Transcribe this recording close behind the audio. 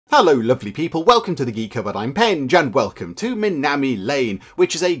Hello lovely people, welcome to the Geek Cupboard, I'm Penge, and welcome to Minami Lane,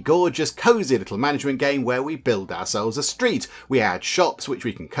 which is a gorgeous cosy little management game where we build ourselves a street. We add shops which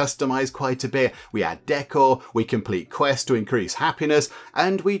we can customise quite a bit, we add decor, we complete quests to increase happiness,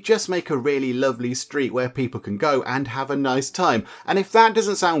 and we just make a really lovely street where people can go and have a nice time. And if that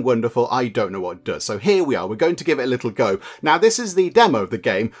doesn't sound wonderful, I don't know what does. So here we are, we're going to give it a little go. Now this is the demo of the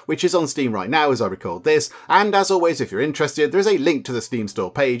game, which is on Steam right now as I record this, and as always if you're interested, there's a link to the Steam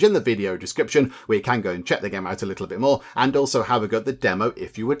store page in the video description where you can go and check the game out a little bit more and also have a go at the demo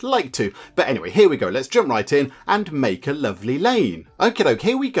if you would like to. But anyway, here we go. Let's jump right in and make a lovely lane. Okay, doke,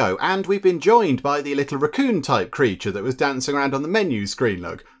 here we go. And we've been joined by the little raccoon type creature that was dancing around on the menu screen.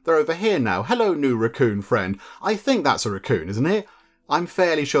 Look, they're over here now. Hello, new raccoon friend. I think that's a raccoon, isn't it? I'm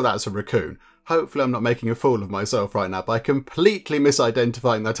fairly sure that's a raccoon. Hopefully I'm not making a fool of myself right now by completely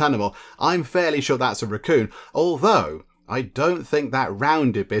misidentifying that animal. I'm fairly sure that's a raccoon, although I don't think that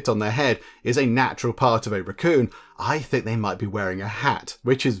rounded bit on their head is a natural part of a raccoon. I think they might be wearing a hat,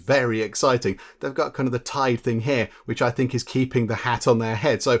 which is very exciting. They've got kind of the tied thing here, which I think is keeping the hat on their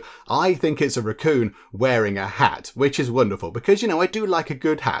head. So I think it's a raccoon wearing a hat, which is wonderful because, you know, I do like a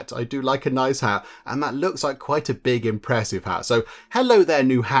good hat. I do like a nice hat, and that looks like quite a big, impressive hat. So hello there,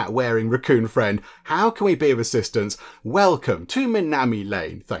 new hat wearing raccoon friend. How can we be of assistance? Welcome to Minami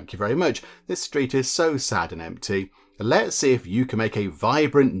Lane. Thank you very much. This street is so sad and empty. Let's see if you can make a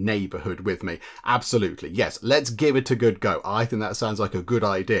vibrant neighbourhood with me. Absolutely, yes, let's give it a good go. I think that sounds like a good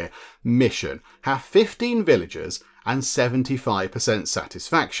idea. Mission: have 15 villagers and 75%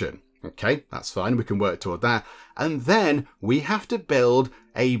 satisfaction. Okay, that's fine, we can work toward that. And then we have to build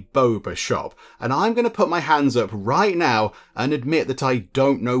a boba shop. And I'm going to put my hands up right now and admit that I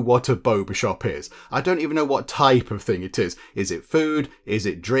don't know what a boba shop is. I don't even know what type of thing it is. Is it food? Is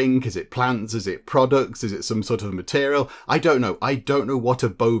it drink? Is it plants? Is it products? Is it some sort of material? I don't know. I don't know what a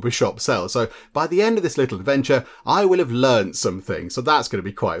boba shop sells. So by the end of this little adventure, I will have learned something. So that's going to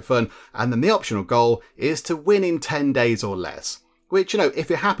be quite fun. And then the optional goal is to win in 10 days or less. Which, you know, if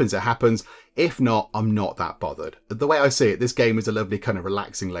it happens, it happens. If not, I'm not that bothered. The way I see it, this game is a lovely kind of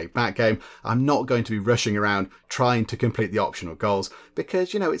relaxing laid-back game. I'm not going to be rushing around trying to complete the optional goals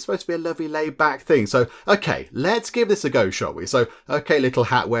because, you know, it's supposed to be a lovely laid-back thing. So, okay, let's give this a go, shall we? So, okay, little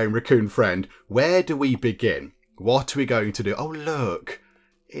hat-wearing raccoon friend, where do we begin? What are we going to do? Oh, look.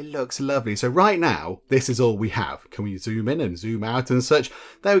 It looks lovely. So right now, this is all we have. Can we zoom in and zoom out and such?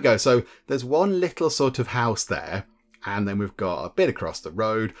 There we go. So there's one little sort of house there. And then we've got a bit across the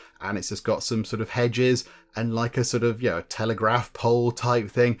road and it's just got some sort of hedges and like a sort of, you know, telegraph pole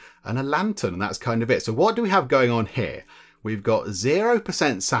type thing and a lantern, and that's kind of it. So what do we have going on here? We've got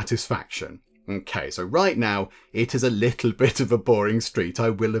 0% satisfaction. Okay, so right now it is a little bit of a boring street,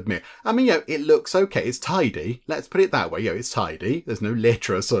 I will admit. I mean, you know, it looks okay. It's tidy. Let's put it that way. You know, it's tidy. There's no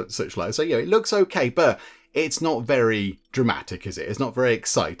litter or such like. So, you know, it looks okay, but it's not very dramatic, is it? It's not very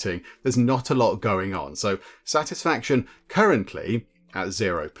exciting. There's not a lot going on. So satisfaction currently at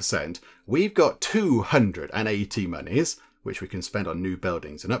 0%. We've got 280 monies, which we can spend on new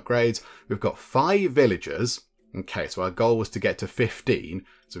buildings and upgrades. We've got 5 villagers. Okay, so our goal was to get to 15.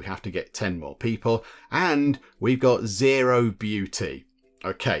 So we have to get 10 more people. And we've got 0 beauty.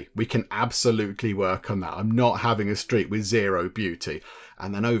 Okay, we can absolutely work on that. I'm not having a street with 0 beauty.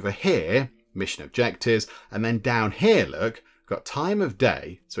 And then over here, mission objectives, and then down here, look, got time of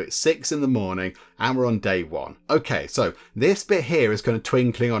day, so it's 6 in the morning and we're on day 1. Okay, so this bit here is kind of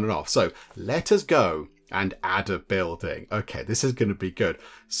twinkling on and off, so let us go and add a building. Okay, this is going to be good.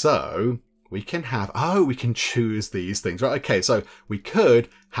 So we can have, oh, we can choose these things, right? Okay, so we could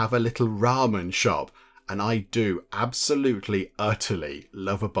have a little ramen shop, and I do absolutely, utterly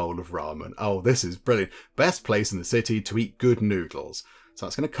love a bowl of ramen. Oh, this is brilliant. Best place in the city to eat good noodles. So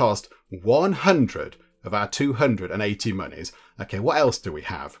that's going to cost 100 of our 280 monies. Okay, what else do we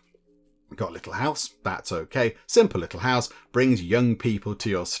have? We've got a little house. That's okay. Simple little house. Brings young people to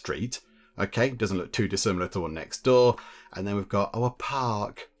your street. Okay, doesn't look too dissimilar to one next door. And then we've got, oh, a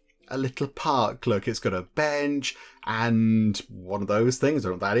park. A little park. Look, it's got a bench and one of those things. I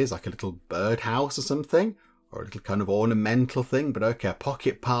don't know what that is. Like a little birdhouse or something. Or a little kind of ornamental thing. But okay, a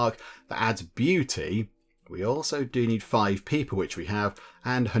pocket park that adds beauty. We also do need 5 people, which we have,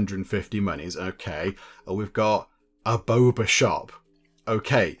 and 150 monies. Okay. Oh, we've got a boba shop.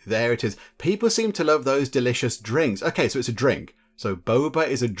 Okay, there it is. People seem to love those delicious drinks. Okay, so it's a drink. So boba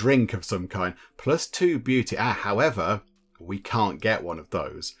is a drink of some kind, plus 2 beauty. However, we can't get one of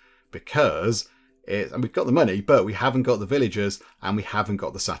those because and we've got the money, but we haven't got the villagers and we haven't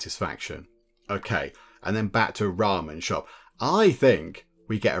got the satisfaction. Okay, and then back to a ramen shop. I think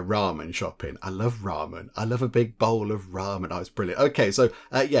we get a ramen shop in. I love ramen. I love a big bowl of ramen. Oh, it's brilliant. Okay, so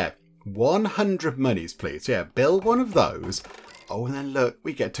yeah, 100 monies, please. Yeah, build one of those. Oh, and then look,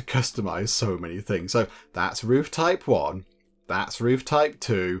 we get to customize so many things. So that's roof type 1. That's roof type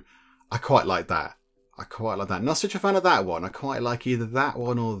 2. I quite like that. I quite like that. Not such a fan of that one. I quite like either that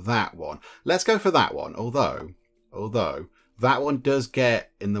one or that one. Let's go for that one. Although that one does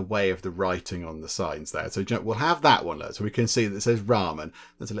get in the way of the writing on the signs there. So we'll have that one, look. So we can see that it says ramen.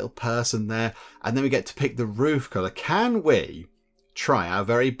 There's a little person there. And then we get to pick the roof colour. Can we try our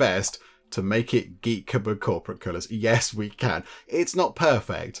very best to make it Geek Cupboard corporate colours? Yes, we can. It's not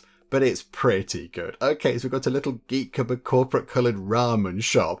perfect, but it's pretty good. Okay, so we've got a little Geek Cupboard corporate coloured ramen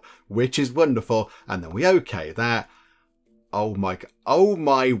shop, which is wonderful. And then we okay that. Oh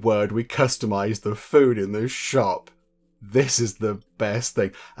my word, we customised the food in the shop. This is the best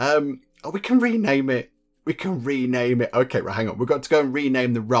thing. Oh, we can rename it. We can rename it. Okay, right, hang on. We've got to go and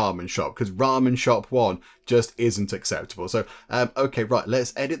rename the ramen shop because ramen shop 1 just isn't acceptable. So, okay, right,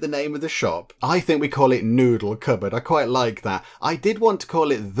 let's edit the name of the shop. I think we call it Noodle Cupboard. I quite like that. I did want to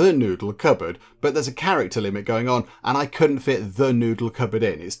call it The Noodle Cupboard, but there's a character limit going on and I couldn't fit The Noodle Cupboard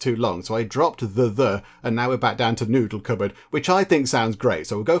in. It's too long. So I dropped the, and now we're back down to Noodle Cupboard, which I think sounds great.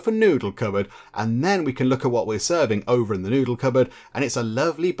 So we'll go for Noodle Cupboard and then we can look at what we're serving over in the Noodle Cupboard. And it's a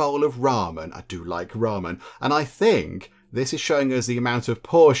lovely bowl of ramen. I do like ramen. And I think this is showing us the amount of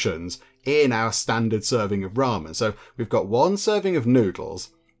portions in our standard serving of ramen. So we've got 1 serving of noodles,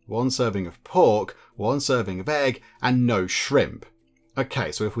 1 serving of pork, 1 serving of egg, and no shrimp.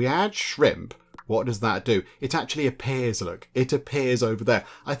 Okay, so if we add shrimp, what does that do? It actually appears, look, it appears over there.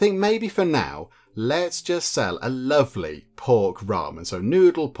 I think maybe for now, let's just sell a lovely pork ramen. So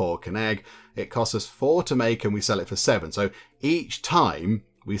noodle, pork, and egg. It costs us 4 to make and we sell it for 7. So each time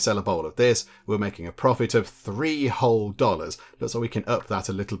we sell a bowl of this, we're making a profit of $3 whole. Looks like we can up that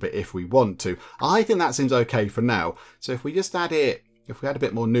a little bit if we want to. I think that seems okay for now. So if we just add it, if we add a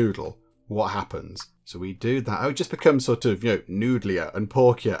bit more noodle, what happens? So we do that. Oh, it just becomes sort of, noodlier and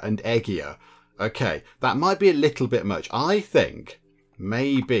porkier and eggier. Okay, that might be a little bit much. I think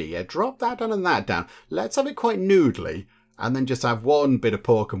maybe, yeah, drop that down and that down. Let's have it quite noodly and then just have 1 bit of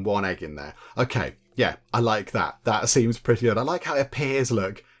pork and 1 egg in there. Okay. Yeah, I like that. That seems pretty good. I like how it appears,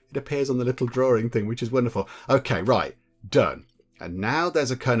 look. It appears on the little drawing thing, which is wonderful. Okay, right. Done. And now there's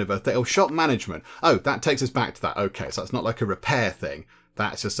a kind of a thing. Oh, shop management. Oh, that takes us back to that. Okay, so it's not like a repair thing.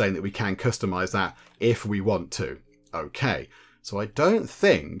 That's just saying that we can customize that if we want to. Okay, so I don't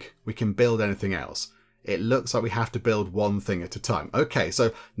think we can build anything else. It looks like we have to build 1 thing at a time. Okay,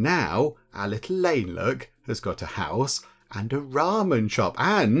 so now our little lane, look, has got a house and a ramen shop.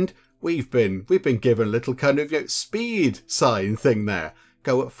 And we've been given a little kind of speed sign thing there.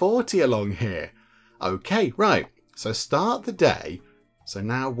 Go at 40 along here. Okay, right. So start the day. So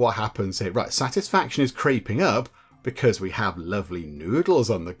now what happens here? Right, satisfaction is creeping up because we have lovely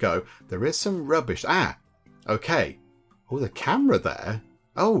noodles on the go. There is some rubbish. Ah, okay. Oh, the camera there.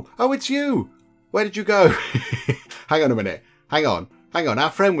 Oh, it's you. Where did you go? Hang on a minute. Hang on.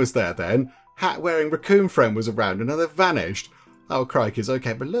 Our friend was there then. Hat-wearing raccoon friend was around and now they've vanished. Oh, crikey,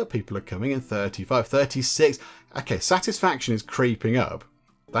 okay, but look, people are coming in 35, 36. Okay, satisfaction is creeping up.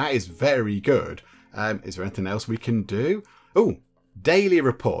 That is very good. Is there anything else we can do? Oh, daily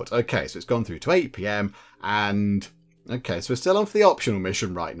report. Okay, so it's gone through to 8 PM. And, okay, so we're still on for the optional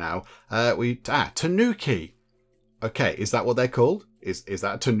mission right now. Tanuki. Okay, is that what they're called? Is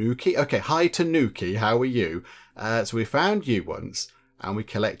that Tanuki? Okay, hi Tanuki, how are you? So we found you once, and we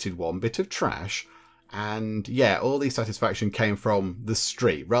collected 1 bit of trash. And yeah, all the satisfaction came from the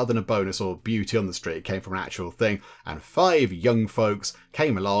street. Rather than a bonus or beauty on the street, it came from an actual thing. And 5 young folks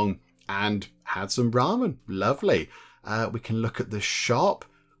came along and had some ramen. Lovely. We can look at the shop.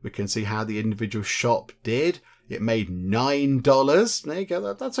 We can see how the individual shop did. It made $9. There you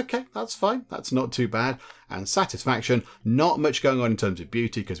go. That's okay. That's fine. That's not too bad. And satisfaction, not much going on in terms of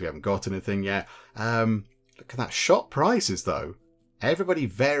beauty because we haven't got anything yet. Look at that. Shop prices, though. Everybody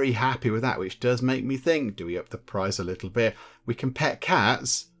very happy with that, which does make me think, do we up the price a little bit? We can pet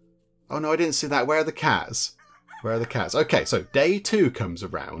cats. Oh, no, I didn't see that. Where are the cats? Where are the cats? Okay, so day 2 comes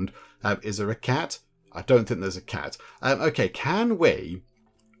around. Is there a cat? I don't think there's a cat. Okay, can we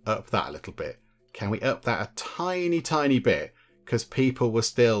up that a little bit? Can we up that a tiny, tiny bit? Because people were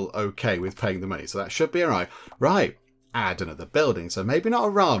still okay with paying the money. So that should be all right. Right, add another building. So maybe not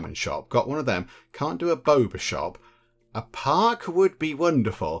a ramen shop. Got one of them. Can't do a boba shop. A park would be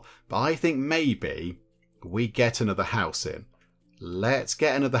wonderful, but I think maybe we get another house in. Let's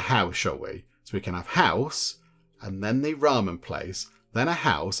get another house, shall we? So we can have house, and then the ramen place, then a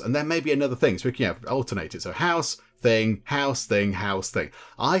house, and then maybe another thing. So we can alternate it. So house, thing, house thing, house thing.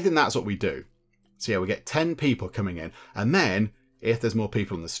 I think that's what we do. So yeah, we get 10 people coming in, and then if there's more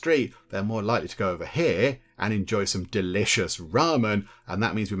people on the street, they're more likely to go over here and enjoy some delicious ramen, and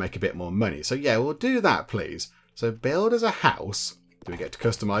that means we make a bit more money. So yeah, we'll do that, please. So build as a house. Do we get to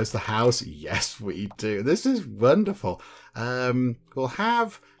customize the house? Yes, we do. This is wonderful. Let's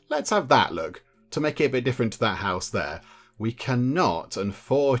have that look to make it a bit different to that house there. We cannot,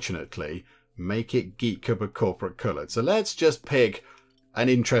 unfortunately, make it Geek Cupboard corporate coloured. So let's just pick an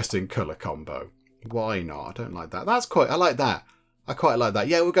interesting colour combo. Why not? I don't like that. I like that. I quite like that.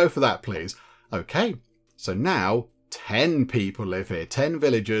 Yeah, we'll go for that, please. Okay, so now 10 people live here. 10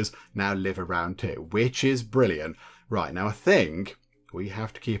 villagers now live around here, which is brilliant. Right, now I think we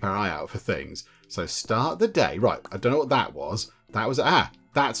have to keep our eye out for things. So start the day. Right, I don't know what that was.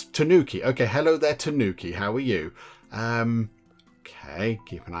 That's Tanuki. Okay, hello there, Tanuki. How are you? Okay,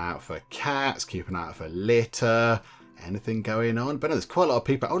 keep an eye out for cats. Keep an eye out for litter. Anything going on? But no, there's quite a lot of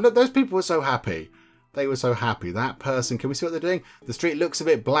people. Oh, look, those people were so happy. They were so happy. That person, can we see what they're doing? The street looks a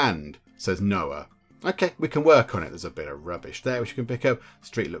bit bland, says Noah. Okay, we can work on it. There's a bit of rubbish there which you can pick up.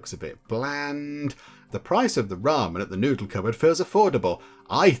 Street looks a bit bland. The price of the ramen at the noodle cupboard feels affordable.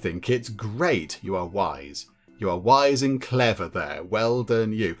 I think it's great. You are wise. You are wise and clever there. Well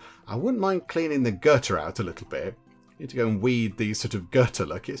done you. I wouldn't mind cleaning the gutter out a little bit. Need to go and weed these sort of gutter.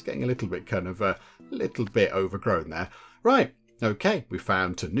 Look, it's getting a little bit overgrown there. Right. Okay, we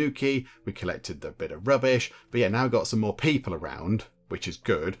found Tanuki. We collected the bit of rubbish. But yeah, now we've got some more people around, which is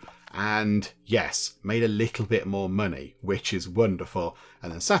good. And yes, made a little bit more money, which is wonderful.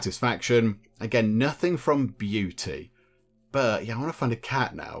 And then satisfaction, again, nothing from beauty. But yeah, I want to find a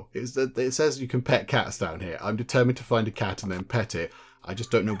cat now. It says you can pet cats down here. I'm determined to find a cat and then pet it. I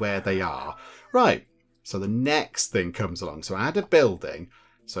just don't know where they are. Right, so the next thing comes along. So add a building.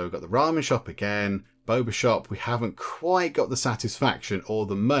 So we've got the ramen shop again, boba shop. We haven't quite got the satisfaction or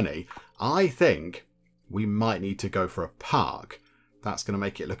the money. I think we might need to go for a park. That's going to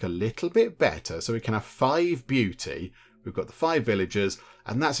make it look a little bit better. So we can have 5 beauty. We've got the 5 villagers,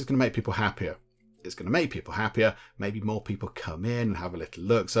 and that's just going to make people happier. It's going to make people happier. Maybe more people come in and have a little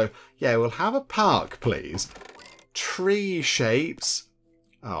look. So yeah, we'll have a park, please. Tree shapes.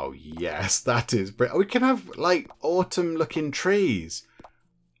 Oh yes, that is brilliant. We can have like autumn looking trees.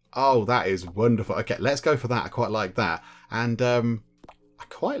 Oh, that is wonderful. Okay, let's go for that. I quite like that. And I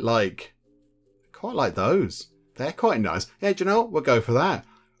quite like those. They're quite nice. Yeah, do you know what? We'll go for that.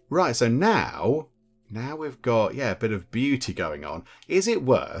 Right, so now we've got, yeah, a bit of beauty going on. Is it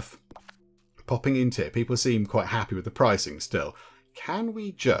worth popping into it? People seem quite happy with the pricing still. Can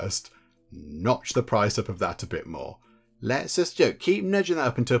we just notch the price up of that a bit more? Let's just keep nudging that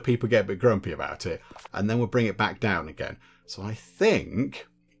up until people get a bit grumpy about it. And then we'll bring it back down again. So I think,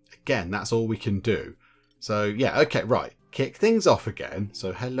 again, that's all we can do. So, yeah, okay, right. Kick things off again.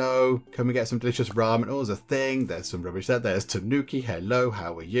 So, hello, can we get some delicious ramen? Oh, there's a thing. There's some rubbish there. There's Tanuki. Hello,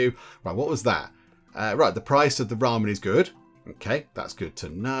 how are you? Right, what was that? Right, the price of the ramen is good. Okay, that's good to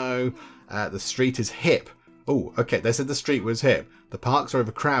know. The street is hip. Oh, okay, they said the street was hip. The parks are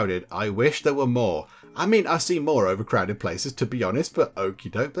overcrowded. I wish there were more. I mean, I see more overcrowded places, to be honest, but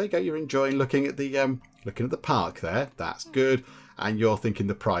okie doke. There you go. You're enjoying looking at the park there. That's good. And you're thinking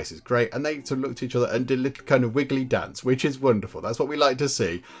the price is great. And they sort of looked at each other and did a little kind of wiggly dance, which is wonderful. That's what we like to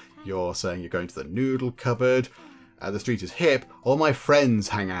see. You're saying you're going to the noodle cupboard. The street is hip. All my friends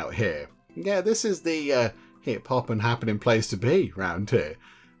hang out here. Yeah, this is the hip hop and happening place to be round here.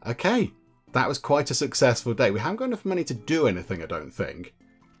 Okay, that was quite a successful day. We haven't got enough money to do anything, I don't think.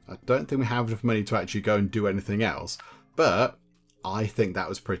 I don't think we have enough money to actually go and do anything else. But I think that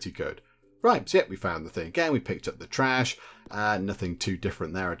was pretty good. Right, so yeah, we found the thing again. We picked up the trash. Nothing too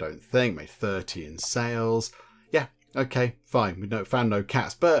different there, I don't think. Made 30 in sales. Yeah, okay, fine. We found no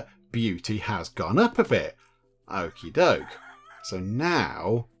cats, but beauty has gone up a bit. Okie doke. So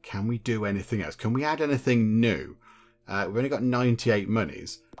now, can we do anything else? Can we add anything new? We've only got 98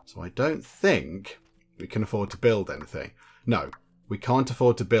 monies, so I don't think we can afford to build anything. No, we can't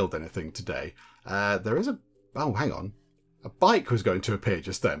afford to build anything today. There is oh, hang on. A bike was going to appear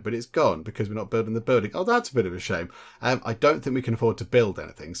just then, but it's gone because we're not building the building. Oh, that's a bit of a shame. I don't think we can afford to build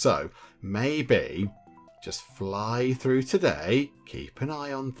anything. So maybe just fly through today, keep an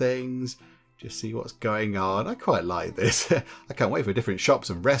eye on things, just see what's going on. I quite like this. I can't wait for different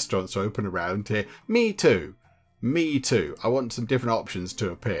shops and restaurants to open around here. Me too. Me too. I want some different options to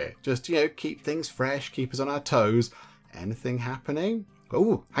appear. Just, keep things fresh, keep us on our toes. Anything happening?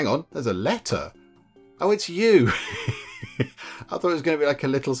 Oh, hang on. There's a letter. Oh, it's you. I thought it was going to be like a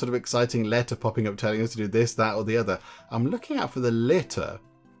little sort of exciting letter popping up telling us to do this, that or the other. I'm looking out for the litter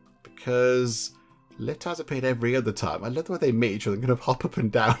because Litter has appeared every other time. I love the way they meet each other and kind of hop up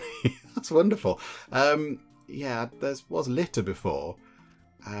and down. That's wonderful. Yeah, there was litter before,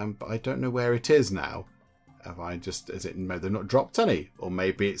 but I don't know where it is now. Have I just, is it, maybe they've not dropped any? Or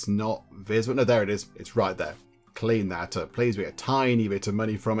maybe it's not visible. No, there it is. It's right there. Clean that up. Please, we get a tiny bit of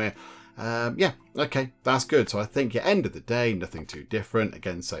money from it. Yeah, okay, that's good. So I think at the end of the day, nothing too different.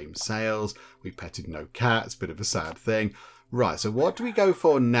 Again, same sales. We petted no cats. Bit of a sad thing. Right, so what do we go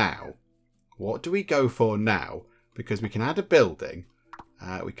for now? What do we go for now? Because we can add a building.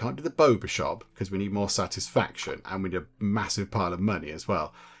 We can't do the boba shop because we need more satisfaction. And we need a massive pile of money as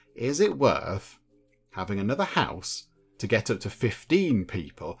well. Is it worth having another house to get up to 15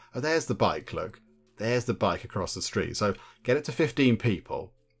 people? Oh, there's the bike, look. There's the bike across the street. So get it to 15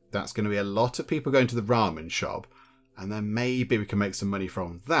 people. That's going to be a lot of people going to the ramen shop. And then maybe we can make some money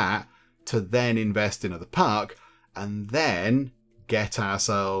from that to then invest in another park. And then get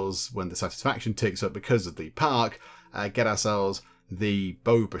ourselves, when the satisfaction ticks up because of the park, get ourselves the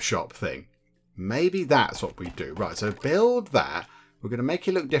boba shop thing. Maybe that's what we do. Right, so build that. We're going to make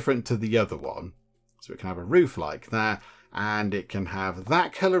it look different to the other one. So it can have a roof like that. And it can have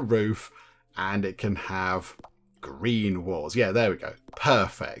that colour roof. And it can have green walls. Yeah, there we go.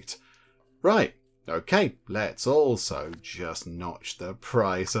 Perfect. Right. Okay. Let's also just notch the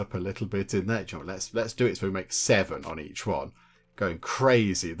price up a little bit in there. Let's do it so we make 7 on each one. Going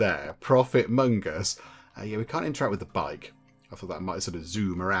crazy there. Profit mungus. Yeah, we can't interact with the bike. I thought that might sort of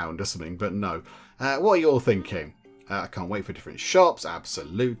zoom around or something, but no. What are you all thinking? I can't wait for different shops.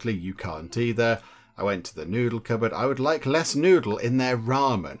 Absolutely. You can't either. I went to the noodle cupboard. I would like less noodle in their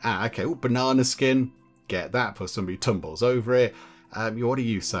ramen. Ah, okay. Ooh, banana skin. Get that before somebody tumbles over it. What are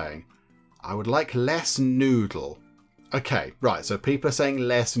you saying? I would like less noodle. Okay, right. So people are saying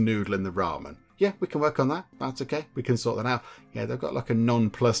less noodle in the ramen. Yeah, we can work on that. That's okay. We can sort that out. Yeah, they've got like a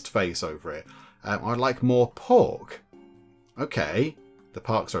nonplussed face over it. I'd like more pork. Okay. The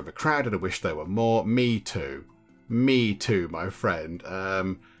parks are overcrowded. I wish there were more. Me too. Me too, my friend.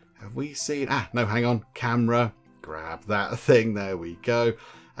 Have we seen... Ah, no, hang on. Camera. Grab that thing. There we go.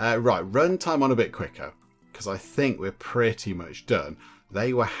 Right, run time on a bit quicker. Because I think we're pretty much done.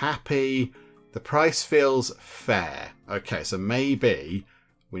 They were happy. The price feels fair. Okay, so maybe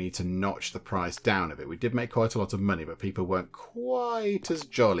we need to notch the price down a bit. We did make quite a lot of money, but people weren't quite as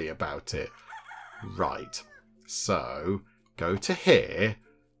jolly about it. Right. So, go to here.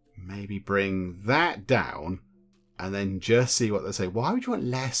 Maybe bring that down. And then just see what they say. Why would you want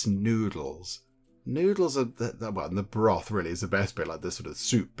less noodles? Noodles are, well, and the broth really is the best bit, like the sort of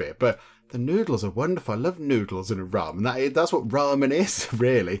soup bit. But the noodles are wonderful. I love noodles in a ramen. That's what ramen is,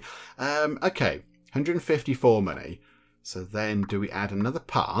 really. Okay, 154 money. So then do we add another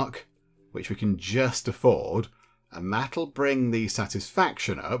park, which we can just afford? And that'll bring the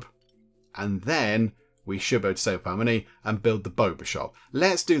satisfaction up. And then we should be able to save up our money and build the boba shop.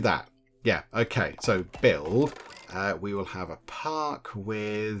 Let's do that. Yeah, okay. So build. We will have a park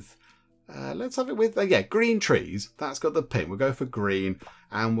with... let's have it with, yeah, green trees. That's got the pin. We'll go for green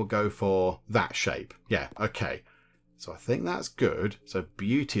and we'll go for that shape. Yeah, okay. So I think that's good. So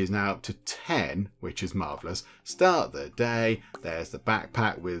beauty is now up to 10, which is marvellous. Start the day. There's the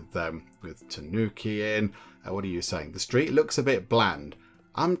backpack with tanuki in. What are you saying? The street looks a bit bland.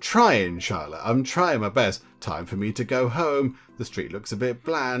 I'm trying, Charlotte. I'm trying my best. Time for me to go home. The street looks a bit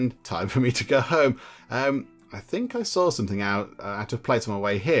bland. Time for me to go home. I think I saw something out of place on my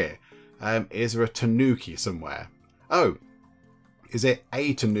way here. Is there a tanuki somewhere? Oh, is it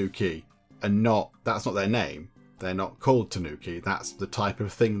a tanuki and not, that's not their name. They're not called tanuki. That's the type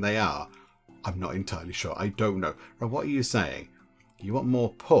of thing they are. I'm not entirely sure. I don't know. Right, what are you saying? You want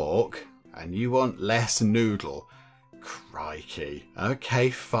more pork and you want less noodle. Crikey. Okay,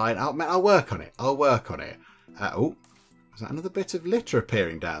 fine. I'll work on it. I'll work on it. Oh, is that another bit of litter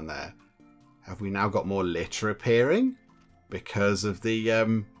appearing down there? Have we now got more litter appearing because of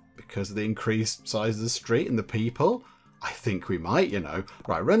the increased size of the street and the people? I think we might, you know.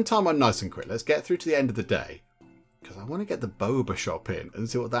 Right, run time on nice and quick. Let's get through to the end of the day because I want to get the boba shop in and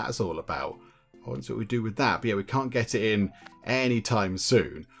see what that's all about. I want to see what we do with that. But yeah, we can't get it in anytime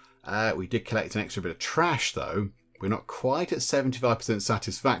soon. We did collect an extra bit of trash though. We're not quite at 75%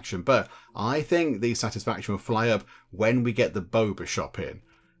 satisfaction, but I think the satisfaction will fly up when we get the boba shop in.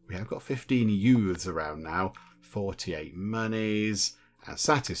 We have got 15 youths around now, 48 monies, and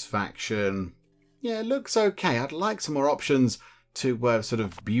satisfaction. Yeah, it looks okay. I'd like some more options to sort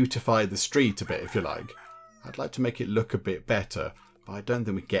of beautify the street a bit, if you like. I'd like to make it look a bit better, but I don't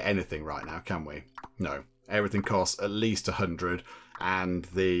think we can get anything right now, can we? No. Everything costs at least 100, and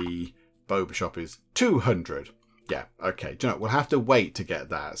the boba shop is 200. Yeah, okay. Do you know, we'll have to wait to get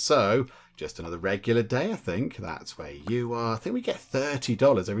that. So, just another regular day, I think. That's where you are. I think we get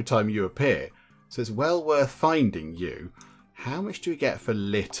 $30 every time you appear. So it's well worth finding you. How much do we get for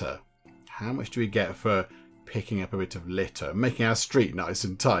litter? How much do we get for picking up a bit of litter? Making our street nice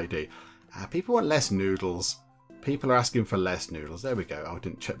and tidy. People want less noodles. People are asking for less noodles. There we go. Oh, I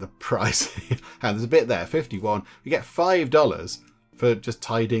didn't check the price. And there's a bit there, 51. We get $5 for just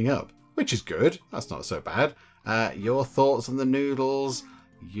tidying up, which is good. That's not so bad. Your thoughts on the noodles?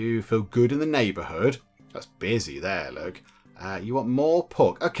 You feel good in the neighbourhood. That's busy there, look. You want more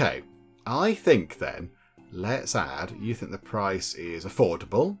pork. Okay, I think then, let's add, you think the price is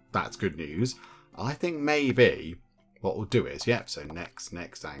affordable. That's good news. I think maybe what we'll do is, yep, so next,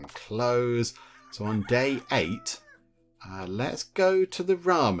 and close. So on day 8, let's go to the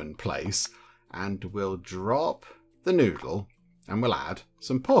ramen place and we'll drop the noodle and we'll add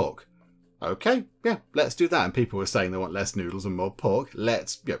some pork. Okay, yeah, let's do that. And people were saying they want less noodles and more pork.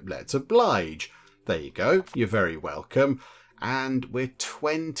 Let's oblige. There you go. You're very welcome. And we're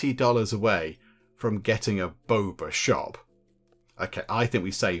 $20 away from getting a boba shop. Okay, I think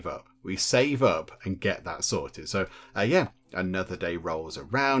we save up. We save up and get that sorted. So, yeah, another day rolls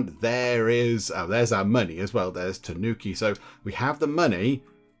around. There's our money as well. There's tanuki. So we have the money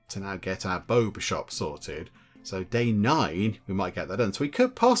to now get our boba shop sorted. So day 9, we might get that done. So we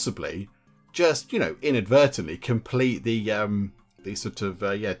could possibly just, inadvertently complete the sort of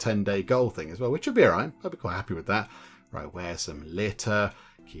 10-day goal thing as well, which would be all right. I'd be quite happy with that. Right, wear some litter.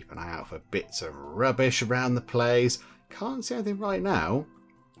 Keep an eye out for bits of rubbish around the place. Can't see anything right now.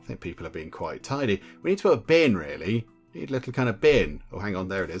 I think people are being quite tidy. We need to put a bin, really. Need a little kind of bin. Oh, hang on,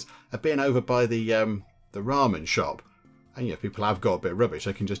 there it is. A bin over by the ramen shop. And if people have got a bit of rubbish,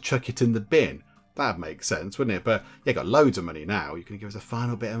 they can just chuck it in the bin. That'd make sense, wouldn't it? But yeah, got loads of money now. You can give us a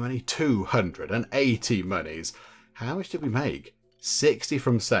final bit of money. 280 monies. How much did we make? 60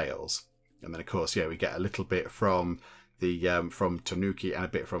 from sales. And then, of course, yeah, we get a little bit from the from tanuki and a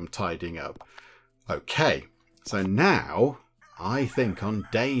bit from tidying up. Okay, so now I think on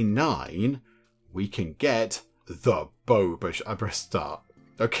day 9 we can get the boba. I press start.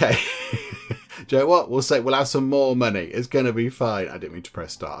 Okay. Do you know what? We'll have some more money. It's going to be fine. I didn't mean to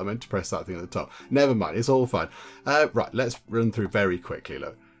press start. I meant to press that thing at the top. Never mind. It's all fine. Right, let's run through very quickly,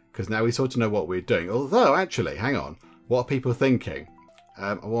 look. Because now we sort of know what we're doing. Although, actually, hang on. What are people thinking?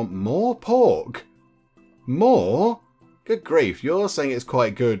 I want more pork. More? Good grief. You're saying it's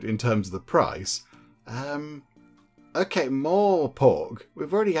quite good in terms of the price. Okay, more pork.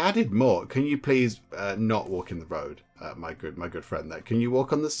 We've already added more. Can you please not walk in the road? My good friend there. Can you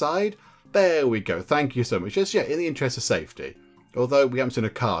walk on the side? There we go. Thank you so much. Just, yeah, in the interest of safety. Although we haven't seen a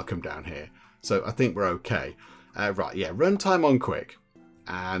car come down here. So I think we're okay. Right, yeah, run time on quick.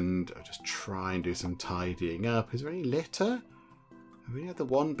 And I'll just try and do some tidying up. Is there any litter? Have we had the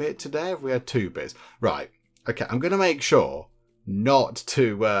one bit today? Have we had 2 bits? Right. Okay, I'm going to make sure not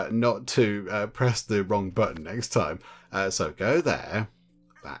to press the wrong button next time. So go there.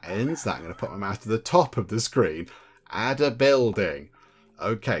 That ends that. I'm going to put my mouse to the top of the screen. Add a building.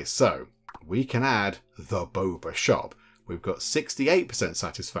 Okay, so we can add the boba shop. We've got 68%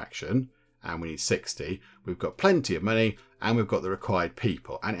 satisfaction, and we need 60. We've got plenty of money, and we've got the required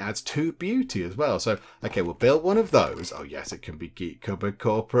people. And it adds 2 beauty as well. So, okay, we'll build one of those. Oh, yes, it can be Geek Cupboard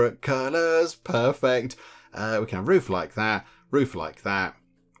corporate colours. Perfect. We can have roof like that, roof like that,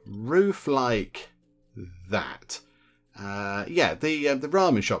 roof like that. Yeah, the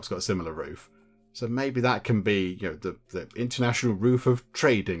ramen shop's got a similar roof. So maybe that can be, the international roof of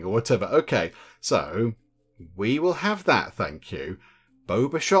trading or whatever. Okay, so we will have that, thank you.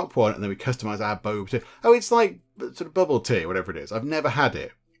 Boba shop one, and then we customize our boba tea. Oh, it's like sort of bubble tea or whatever it is. I've never had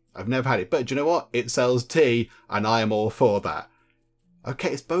it. But do you know what? It sells tea, and I am all for that.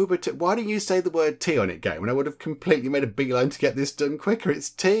 Okay, it's boba tea. Why don't you say the word tea on it, game? And I would have completely made a beeline to get this done quicker. It's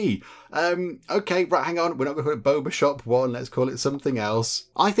tea. Okay, right, hang on. We're not going to call it boba shop one. Let's call it something else.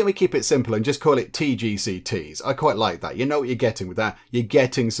 I think we keep it simple and just call it TGCTs. I quite like that. You know what you're getting with that. You're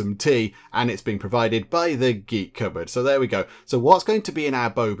getting some tea, and it's being provided by the Geek Cupboard. So there we go. So what's going to be in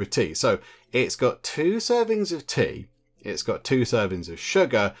our boba tea? So it's got 2 servings of tea. It's got 2 servings of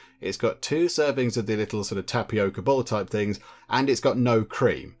sugar. It's got 2 servings of the little sort of tapioca ball type things. And it's got no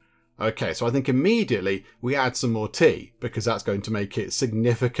cream. Okay, so I think immediately we add some more tea because that's going to make it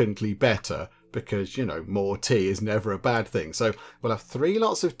significantly better because, more tea is never a bad thing. So we'll have 3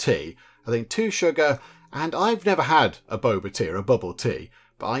 lots of tea. I think 2 sugar. And I've never had a boba tea or a bubble tea.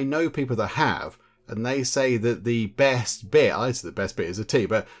 But I know people that have. And they say that the best bit, I say the best bit is the tea,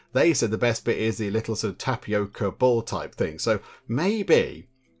 but they said the best bit is the little sort of tapioca ball type thing. So maybe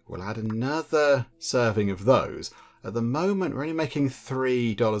we'll add another serving of those. At the moment, we're only making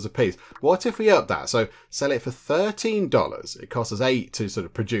 $3 a piece. What if we up that? So sell it for $13. It costs us $8 to sort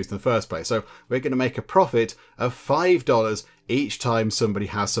of produce in the first place. So we're going to make a profit of $5 each time somebody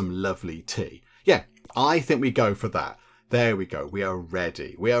has some lovely tea. Yeah, I think we go for that. There we go. We are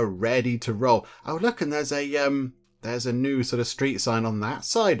ready. We are ready to roll. Oh, look, and there's a new sort of street sign on that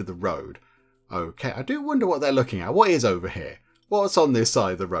side of the road. Okay, I do wonder what they're looking at. What is over here? What's on this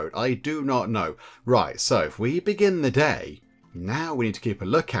side of the road? I do not know. Right, so if we begin the day, now we need to keep a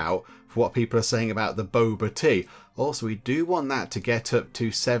lookout for what people are saying about the boba tea. Also, we do want that to get up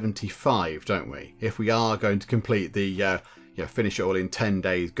to 75, don't we? If we are going to complete the finish it all in 10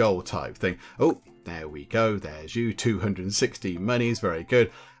 days goal type thing. Oh, there we go. There's you. 260 monies. Very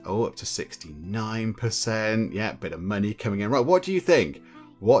good. Oh, up to 69%. Yeah, bit of money coming in. Right, what do you think?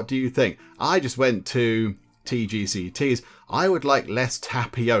 What do you think? I just went to TGCTs. I would like less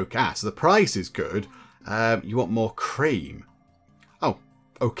tapioca. So the price is good. You want more cream. Oh,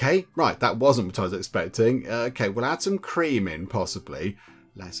 okay. Right, that wasn't what I was expecting. Okay, we'll add some cream in, possibly.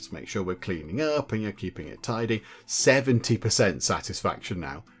 Let's just make sure we're cleaning up and you're keeping it tidy. 70% satisfaction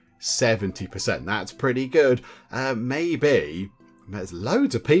now. 70%. That's pretty good. Maybe... There's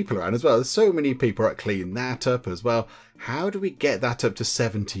loads of people around as well. There's so many people that clean that up as well. How do we get that up to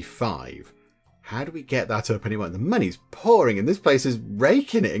 75? How do we get that up anyway? The money's pouring and this place is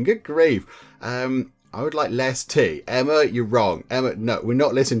raking it in. Good grief. I would like less tea. Emma, you're wrong. Emma, no, we're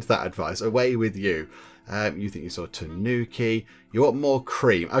not listening to that advice. Away with you. You think you saw tanuki. You want more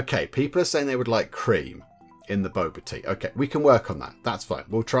cream. Okay, people are saying they would like cream in the boba tea. Okay, we can work on that. That's fine.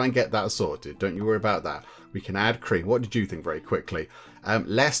 We'll try and get that sorted. Don't you worry about that. We can add cream. What did you think very quickly?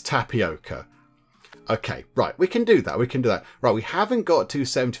 Less tapioca. Okay, right. We can do that. We can do that. Right, we haven't got to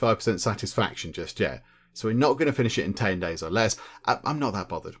 75% satisfaction just yet. So we're not going to finish it in 10 days or less. I'm not that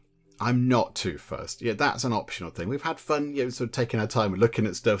bothered. I'm not too fussed. Yeah, that's an optional thing. We've had fun, sort of taking our time and looking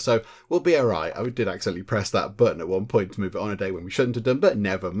at stuff. So we'll be all right. I did accidentally press that button at one point to move it on a day when we shouldn't have done, but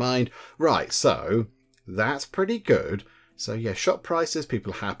never mind. Right, so that's pretty good. So yeah, shop prices,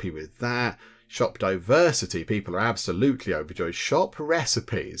 people are happy with that. Shop diversity, people are absolutely overjoyed. Shop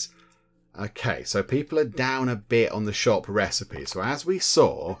recipes. Okay, so people are down a bit on the shop recipes. So as we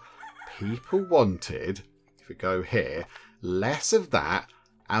saw, people wanted, if we go here, less of that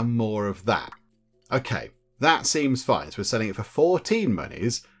and more of that. Okay, that seems fine. So we're selling it for 14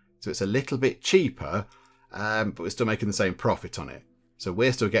 monies, so it's a little bit cheaper, but we're still making the same profit on it. So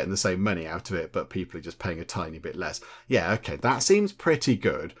we're still getting the same money out of it, but people are just paying a tiny bit less. Yeah, okay, that seems pretty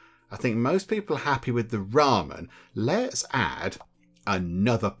good. I think most people are happy with the ramen. Let's add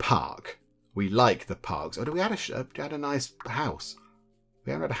another park. We like the parks. Oh, do we add a nice house?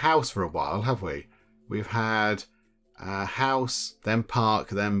 We haven't had a house for a while, have we? We've had a house, then park,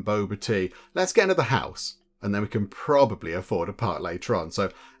 then boba tea. Let's get another house. And then we can probably afford a park later on. So,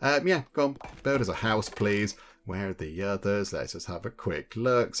 yeah, go on. Build us a house, please. Where are the others? Let's just have a quick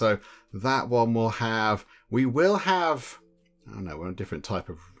look. So that one will have... We will have... Oh no, we're on a different type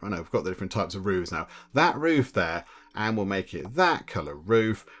of... I know, we've got the different types of roofs now. That roof there, and we'll make it that colour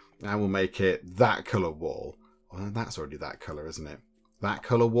roof, and we'll make it that colour wall. Well, that's already that colour, isn't it? That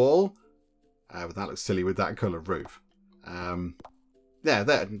colour wall? But that looks silly with that colour roof. Yeah,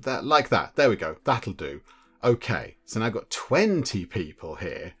 that, like that. There we go. That'll do. Okay, so now I've got 20 people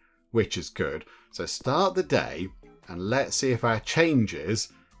here, which is good. So start the day, and let's see if our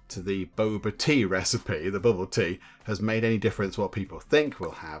changes to the boba tea recipe, the bubble tea, has made any difference what people think.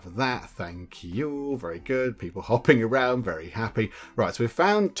 We'll have that. Thank you. Very good. People hopping around, very happy. Right, so we've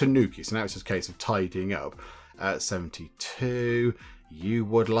found tanuki, so now it's just a case of tidying up. 72. You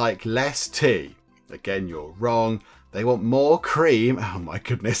would like less tea. Again, you're wrong. They want more cream. Oh my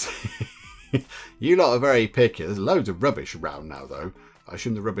goodness. You lot are very picky. There's loads of rubbish around now, though. I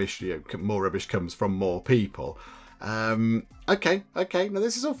assume the rubbish, more rubbish comes from more people. Okay. Now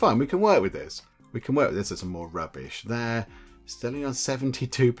this is all fine. We can work with this. We can work with this. There's some more rubbish there. Still on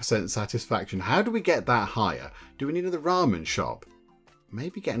 72% satisfaction. How do we get that higher? Do we need another ramen shop?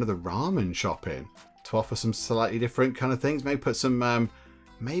 Maybe get another ramen shop in to offer some slightly different kind of things. Maybe put some,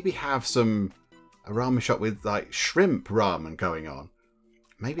 maybe have a ramen shop with like shrimp ramen going on.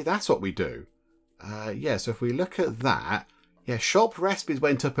 Maybe that's what we do. Yeah, so if we look at that, yeah, shop recipes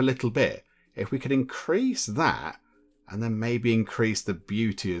went up a little bit. If we could increase that, and then maybe increase the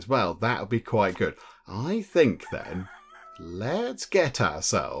beauty as well, that would be quite good. I think then, let's get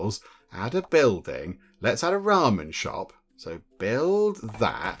ourselves, add a building, let's add a ramen shop. So build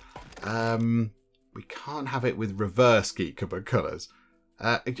that. We can't have it with reverse Geek colours.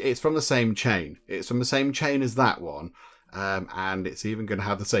 It's from the same chain. It's from the same chain as that one. and it's even going to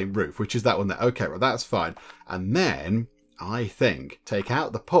have the same roof, which is that one there. Okay, well, that's fine. And then I think take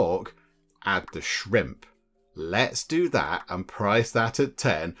out the pork, add the shrimp. Let's do that and price that at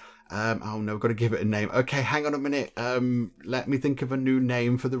 10. Oh no, we've got to give it a name. Okay, hang on a minute. Let me think of a new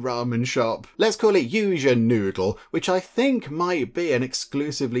name for the ramen shop. Let's call it Use Your Noodle, which I think might be an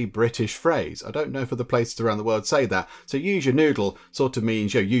exclusively British phrase. I don't know if other places around the world say that. So use your noodle sort of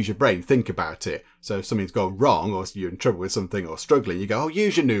means, use your brain, think about it. So if something's gone wrong or you're in trouble with something or struggling, you go, oh,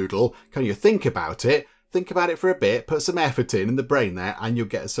 use your noodle. Can you think about it? Think about it for a bit, put some effort in the brain there, and you'll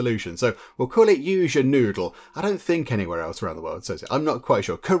get a solution. So we'll call it Use Your Noodle. I don't think anywhere else around the world says it. I'm not quite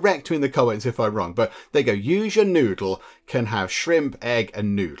sure. Correct me in the comments if I'm wrong. But there you go. Use Your Noodle can have shrimp, egg,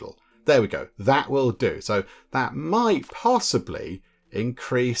 and noodle. There we go. That will do. So that might possibly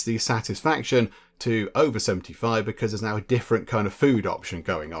increase the satisfaction to over 75 because there's now a different kind of food option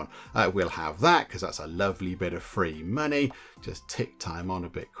going on. We'll have that because that's a lovely bit of free money. Just tick time on a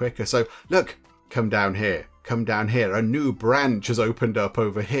bit quicker. So look. Come down here. Come down here. A new branch has opened up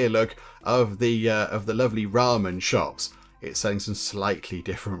over here. Look, of the lovely ramen shops. It's selling some slightly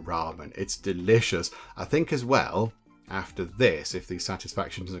different ramen. It's delicious. I think as well, after this, if the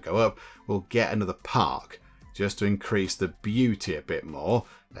satisfaction doesn't go up, we'll get another park just to increase the beauty a bit more.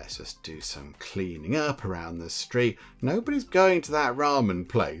 Let's just do some cleaning up around the street. Nobody's going to that ramen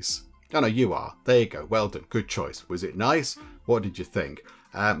place. Oh no, you are. There you go. Well done. Good choice. Was it nice? What did you think?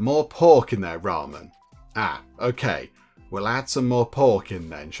 More pork in their ramen. Okay. We'll add some more pork in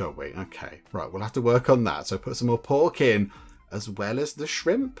then, shall we? Okay. Right, we'll have to work on that. So put some more pork in as well as the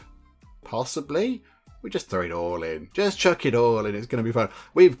shrimp. Possibly. We just throw it all in. Just chuck it all in. It's going to be fun.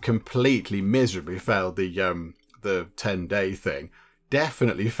 We've completely miserably failed the 10-day thing.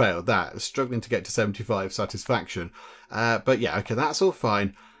 Definitely failed that. Struggling to get to 75 satisfaction. But yeah, okay, that's all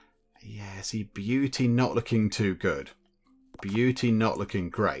fine. Yeah, see, beauty not looking too good. Beauty not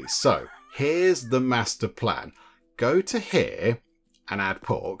looking great. So here's the master plan. Go to here and add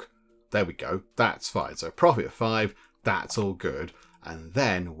pork. There we go. That's fine. So profit of 5. That's all good. And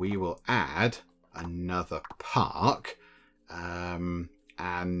then we will add another park. And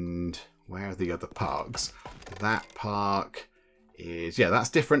where are the other parks? That park is, yeah, that's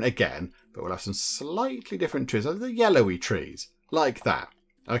different again. But we'll have some slightly different trees. The yellowy trees. Like that.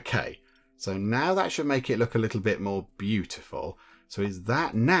 Okay. So now that should make it look a little bit more beautiful. So is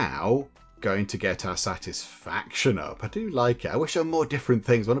that now going to get our satisfaction up? I do like it. I wish there were more different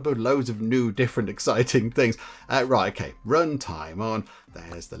things. I want to build loads of new, different, exciting things. Right, okay. Run time on.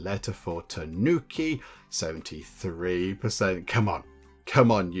 There's the letter for tanuki. 73%. Come on. Come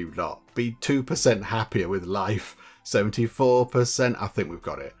on, you lot. Be 2% happier with life. 74%. I think we've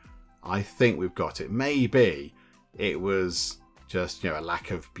got it. I think we've got it. Maybe it was just, a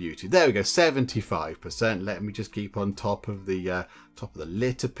lack of beauty. There we go, 75%. Let me just keep on top of the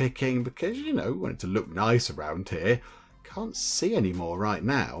litter picking because, we want it to look nice around here. Can't see any more right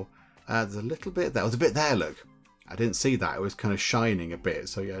now. There's a little bit there. There's a bit there, look. I didn't see that. It was kind of shining a bit,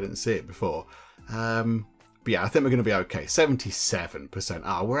 so yeah, I didn't see it before. But yeah, I think we're going to be okay.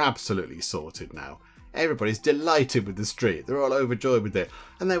 77%. We're absolutely sorted now. Everybody's delighted with the street. They're all overjoyed with it.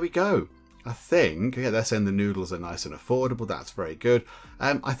 And there we go. I think, yeah, they're saying the noodles are nice and affordable. That's very good.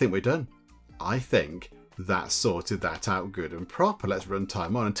 I think we're done. I think that sorted that out good and proper. Let's run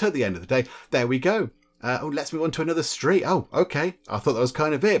time on until the end of the day. There we go. Let's move on to another street. Oh, okay. I thought that was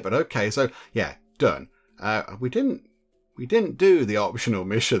kind of it, but okay. So yeah, done. We didn't do the optional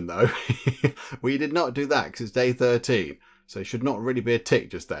mission though. We did not do that because it's day 13. So it should not really be a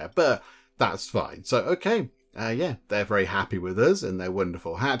tick just there, but that's fine. So, okay. Yeah, they're very happy with us and their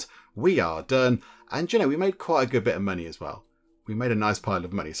wonderful hat. We are done. And, we made quite a good bit of money as well. We made a nice pile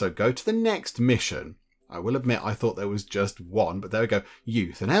of money. So go to the next mission. I will admit I thought there was just one, but there we go.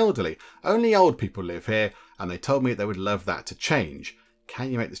 Youth and elderly. Only old people live here, and they told me they would love that to change.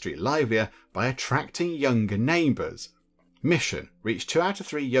 Can you make the street livelier by attracting younger neighbours? Mission. Reach 2 out of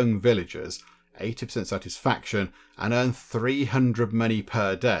 3 young villagers, 80% satisfaction, and earn 300 money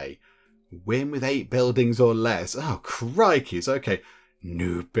per day. Win with 8 buildings or less. Oh, crikey. Okay.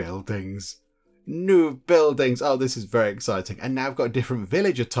 New buildings. New buildings. Oh, this is very exciting. And now I've got a different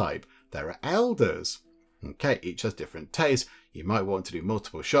villager type. There are elders. Okay, each has different tastes. You might want to do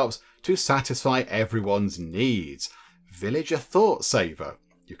multiple shops to satisfy everyone's needs. Villager thought saver.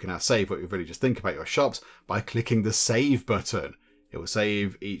 You can now save what your villagers think about your shops by clicking the save button. It will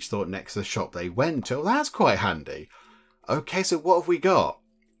save each thought next to the shop they went to. Oh, that's quite handy. Okay, so what have we got?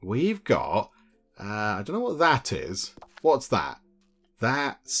 We've got, I don't know what that is. What's that?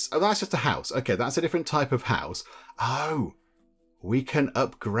 That's just a house. Okay, that's a different type of house. Oh, we can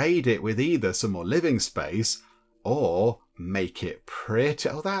upgrade it with either some more living space or make it pretty.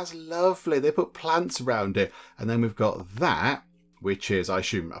 Oh, that's lovely. They put plants around it. And then we've got that, which is, I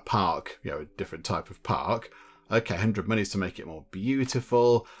assume, a park, you know, a different type of park. Okay, 100 monies to make it more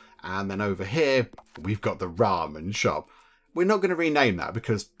beautiful. And then over here, we've got the ramen shop. We're not going to rename that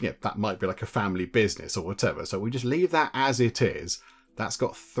because, you know, that might be like a family business or whatever. So we just leave that as it is. That's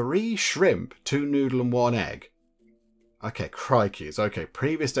got 3 shrimp, 2 noodle and 1 egg. Okay, crikeys. Okay,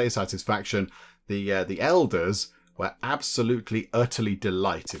 previous day satisfaction. The elders were absolutely, utterly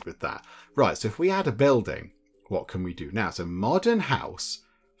delighted with that. Right, so if we add a building, what can we do now? So modern house,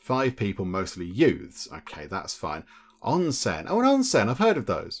 5 people, mostly youths. Okay, that's fine. Onsen. Oh, an onsen. I've heard of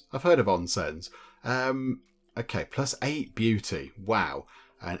those. I've heard of onsens. Okay, plus 8 beauty. Wow.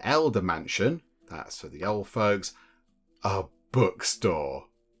 An elder mansion. That's for the old folks. A bookstore.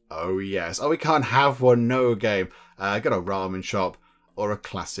 Oh, yes. Oh, we can't have one. No game. Got a ramen shop or a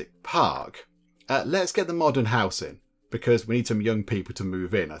classic park. Let's get the modern house in because we need some young people to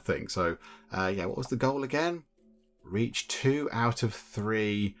move in, I think. So, yeah, what was the goal again? Reach 2 out of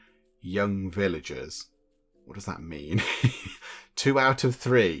 3 young villagers. What does that mean? 2 out of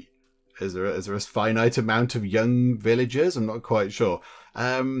 3. Is there a finite amount of young villagers? I'm not quite sure.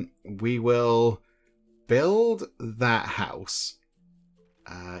 We will build that house.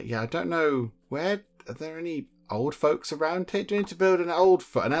 Yeah, I don't know. Are there any old folks around here? Do we need to build an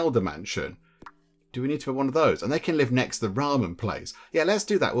elder mansion? Do we need to build one of those? And they can live next to the ramen place. Yeah, let's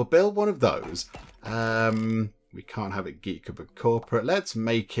do that. We'll build one of those. We can't have it geek but corporate. Let's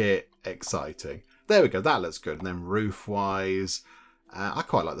make it exciting. There we go. That looks good. And then roof-wise, I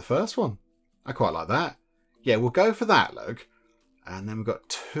quite like the first one. I quite like that. Yeah, we'll go for that, look. And then we've got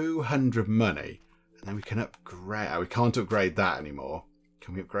 200 money. And then we can upgrade. Oh, we can't upgrade that anymore.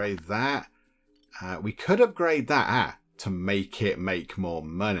 Can we upgrade that? We could upgrade that to make it make more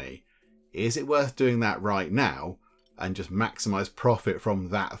money. Is it worth doing that right now and just maximize profit from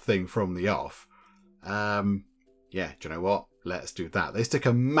that thing from the off? Yeah, do you know what? Let's do that. They stick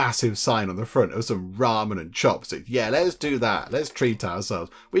a massive sign on the front of some ramen and chopsticks. Yeah, let's do that. Let's treat ourselves.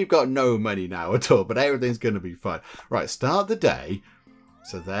 We've got no money now at all, but everything's going to be fine. Right, start the day.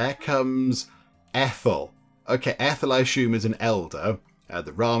 So there comes Ethel. Okay, Ethel, I assume, is an elder.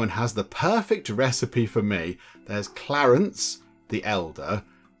 The ramen has the perfect recipe for me. There's Clarence, the elder.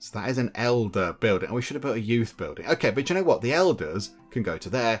 So that is an elder building. Oh, we should have built a youth building. Okay, but you know what? The elders can go to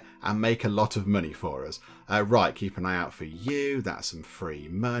there and make a lot of money for us. Right, keep an eye out for you. That's some free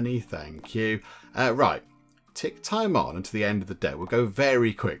money. Thank you. Right, tick time on until the end of the day. We'll go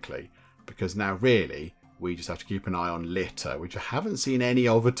very quickly because now really we just have to keep an eye on litter, which I haven't seen any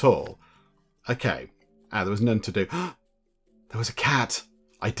of at all. Okay. There was none to do. There was a cat.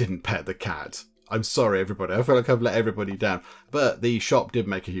 I didn't pet the cat. I'm sorry, everybody. I feel like I've let everybody down. But the shop did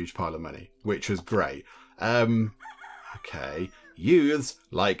make a huge pile of money, which was great. Okay. Youths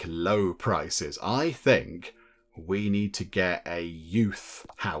like low prices. I think we need to get a youth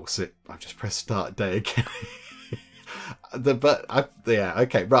house. I've just pressed start day again. Yeah,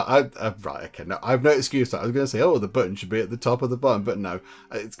 okay, right, right, okay, no, I've no excuse. I was going to say, oh, the button should be at the top of the bottom, but no,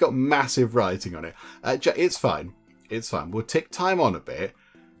 it's got massive writing on it. It's fine, it's fine. We'll tick time on a bit.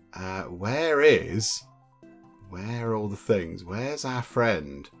 Where are all the things? Where's our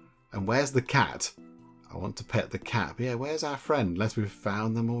friend? And where's the cat? I want to pet the cat. But yeah, where's our friend? Unless we've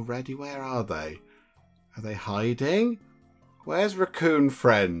found them already. Where are they? Are they hiding? Where's Raccoon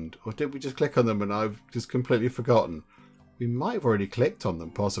Friend? Or did we just click on them and I've just completely forgotten? We might have already clicked on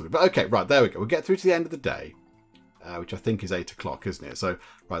them, possibly. But okay, right, there we go. We'll get through to the end of the day, which I think is 8 o'clock, isn't it? So,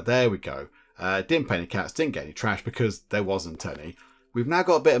 right, there we go. Didn't pay any cats, didn't get any trash because there wasn't any. We've now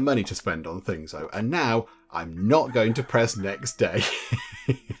got a bit of money to spend on things, though. And now I'm not going to press next day.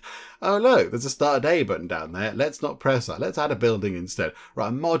 Oh, look, there's a start a day button down there. Let's not press that. Let's add a building instead. Right,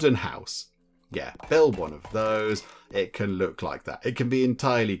 a modern house. Yeah, build one of those. It can look like that. It can be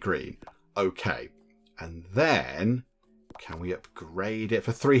entirely green. Okay. And then, can we upgrade it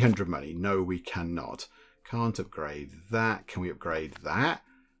for 300 money? No, we cannot. Can't upgrade that. Can we upgrade that?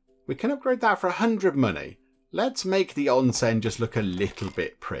 We can upgrade that for 100 money. Let's make the onsen just look a little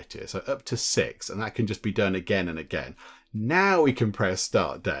bit prettier. So up to 6, and that can just be done again and again. Now we can press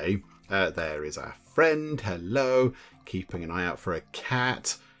start day. There is our friend. Hello. Keeping an eye out for a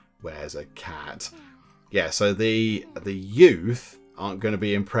cat. Where's a cat? Yeah, so the youth aren't going to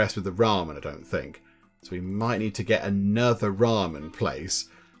be impressed with the ramen, I don't think. So we might need to get another ramen place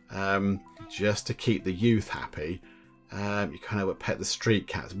just to keep the youth happy. You kind of pet the street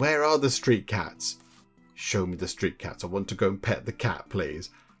cats. Where are the street cats? Show me the street cats. I want to go and pet the cat, please.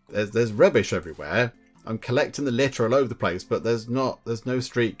 There's rubbish everywhere. I'm collecting the litter all over the place, but there's no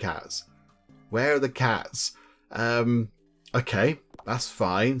street cats. Where are the cats? Okay, that's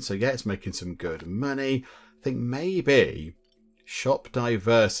fine. So yeah, it's making some good money. I think maybe shop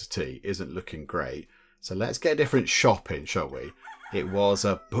diversity isn't looking great. So let's get a different shop in, shall we? It was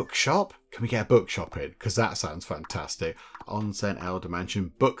a bookshop. Can we get a bookshop in? Because that sounds fantastic. Onsen Elder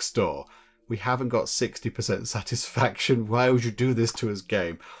Mansion bookstore. We haven't got 60% satisfaction. Why would you do this to us,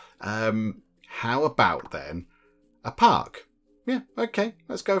 game? How about then a park? Yeah, okay,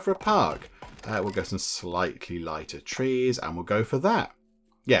 let's go for a park. We'll go some slightly lighter trees and we'll go for that.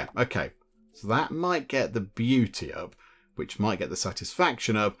 Yeah, okay. So that might get the beauty up, which might get the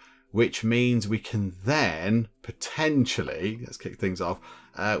satisfaction up, which means we can then potentially, let's kick things off,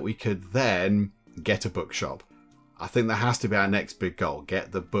 we could then get a bookshop. I think that has to be our next big goal,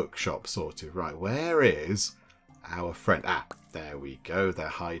 get the bookshop sorted. Right, where is our friend? Ah, there we go. They're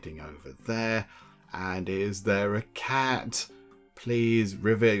hiding over there. And is there a cat? Please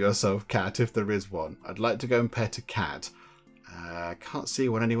reveal yourself, cat, if there is one. I'd like to go and pet a cat. Can't see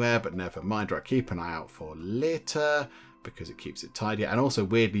one anywhere, but never mind. Right, keep an eye out for litter because it keeps it tidy and also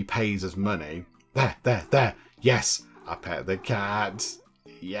weirdly pays us money. There. Yes, I pet the cat.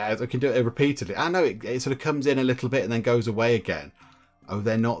 Yes, I can do it repeatedly. I know it sort of comes in a little bit and then goes away again. Oh,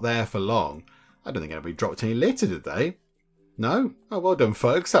 they're not there for long. I don't think anybody dropped any litter, did they? No? Oh, well done,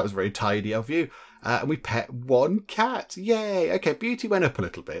 folks. That was very tidy of you. And we pet one cat. Yay. Okay, beauty went up a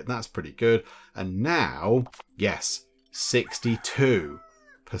little bit. That's pretty good. And now, yes, 62%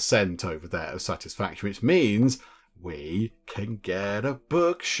 over there of satisfaction, which means we can get a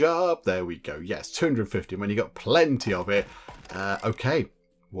bookshop. There we go. Yes, 250 when you got plenty of it. Okay.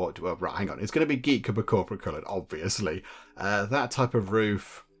 Well, right, hang on. It's going to be Geek but corporate coloured, obviously. That type of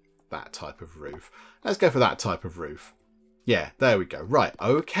roof. That type of roof. Let's go for that type of roof. Yeah, there we go. Right,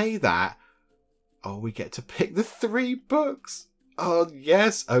 okay, that. Oh, we get to pick the 3 books. Oh,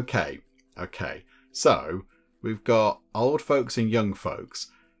 yes. Okay. So, we've got old folks and young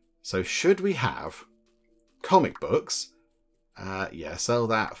folks. So, should we have comic books? Yeah, sell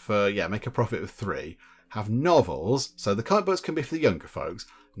that for, yeah, make a profit of 3. Have novels. So, the comic books can be for the younger folks.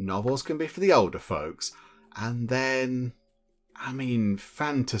 Novels can be for the older folks. And then, I mean,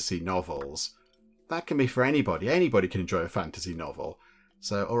 fantasy novels. That can be for anybody. Anybody can enjoy a fantasy novel.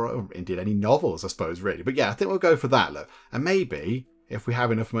 So, or indeed any novels, I suppose, really. But yeah, I think we'll go for that, look. And maybe, if we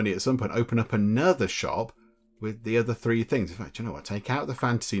have enough money at some point, open up another shop with the other 3 things. In fact, you know what? Take out the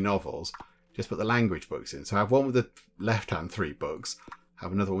fantasy novels. Just put the language books in. So have one with the left-hand 3 books.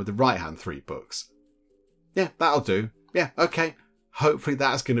 Have another one with the right-hand 3 books. Yeah, that'll do. Yeah, okay. Hopefully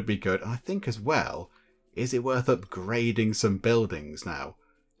that's going to be good. And I think as well, is it worth upgrading some buildings now?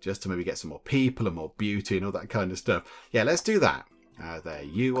 Just to maybe get some more people and more beauty and all that kind of stuff. Yeah, let's do that. There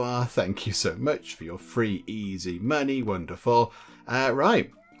you are. Thank you so much for your free, easy money. Wonderful.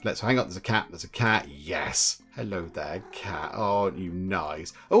 Right. Let's hang on. There's a cat. There's a cat. Yes. Hello there, cat. Oh, aren't you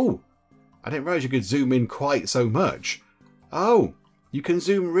nice? Oh, I didn't realise you could zoom in quite so much. Oh, you can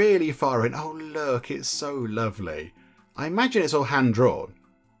zoom really far in. Oh, look. It's so lovely. I imagine it's all hand-drawn.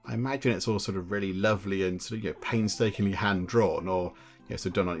 I imagine it's all sort of really lovely and sort of, you know, painstakingly hand-drawn or, you know,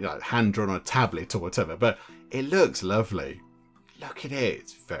 so done on, you know, hand-drawn on a tablet or whatever. But it looks lovely. Look at it.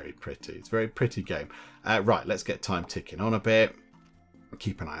 It's very pretty. It's a very pretty game. Right, let's get time ticking on a bit.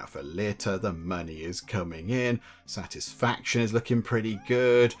 Keep an eye out for litter. The money is coming in. Satisfaction is looking pretty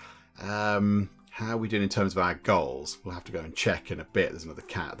good. How are we doing in terms of our goals? We'll have to go and check in a bit. There's another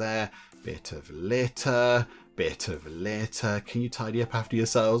cat there. Bit of litter. Bit of litter. Can you tidy up after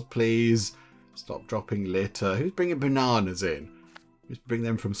yourselves, please? Stop dropping litter. Who's bringing bananas in? Just bring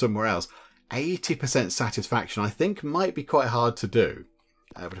them from somewhere else. 80% satisfaction, I think, might be quite hard to do.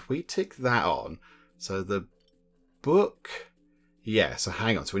 But if we tick that on, so the book, yeah, so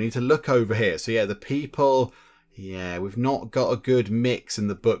hang on. So we need to look over here. So yeah, the people, yeah, we've not got a good mix in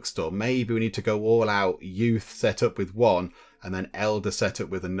the bookstore. Maybe we need to go all out youth set up with one and then elder set up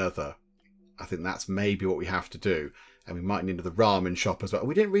with another. I think that's maybe what we have to do. And we might need the ramen shop as well.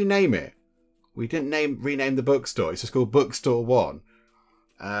 We didn't rename it. We didn't rename the bookstore. It's just called Bookstore 1.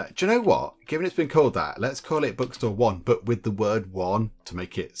 Do you know what? Given it's been called that, let's call it Bookstore 1, but with the word 1 to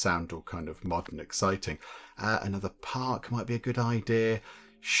make it sound all kind of modern and exciting. Another park might be a good idea.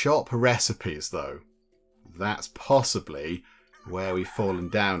 Shop recipes, though. That's possibly where we've fallen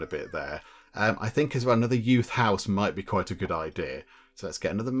down a bit there. I think as well, another youth house might be quite a good idea. So let's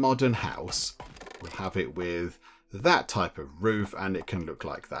get another modern house. We'll have it with that type of roof, and it can look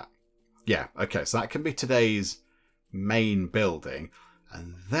like that. Yeah, okay, so that can be today's main building.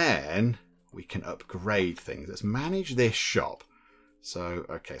 And then we can upgrade things. Let's manage this shop. So,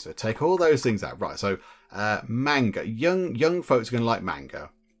 okay, so take all those things out. Right, so manga. Young folks are going to like manga.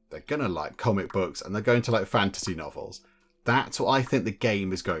 they're going to like comic books, and they're going to like fantasy novels. That's what I think the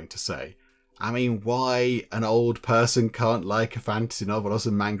game is going to say. I mean, why an old person can't like a fantasy novel or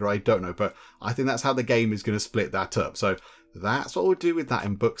some manga, I don't know. But I think that's how the game is going to split that up. So that's what we'll do with that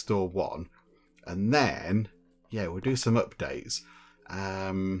in Bookstore 1. And then, yeah, we'll do some updates.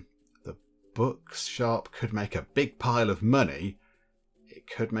 The bookshop could make a big pile of money. It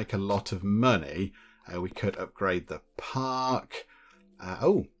could make a lot of money. We could upgrade the park.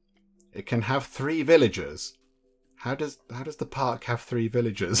 Oh, it can have 3 villagers. How does the park have 3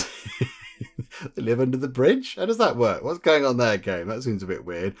 villagers? They live under the bridge? How does that work? What's going on there, game? That seems a bit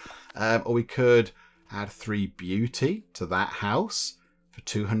weird. Or we could add 3 beauty to that house for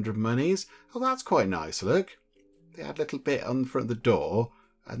 200 monies. Oh, that's quite nice, look. They add a little bit on the front of the door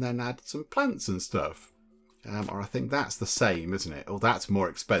and then add some plants and stuff. Or I think that's the same, isn't it? Oh, that's more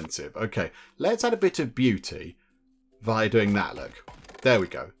expensive. Okay, let's add a bit of beauty via doing that, look. There we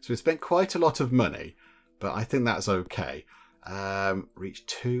go. So we spent quite a lot of money, but I think that's okay. Reach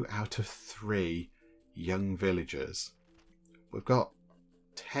 2 out of 3 young villagers. We've got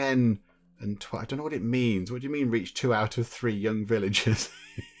 10 and 12. I don't know what it means. What do you mean reach 2 out of 3 young villagers?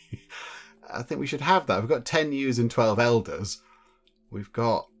 I think we should have that. We've got 10 youths and 12 elders. We've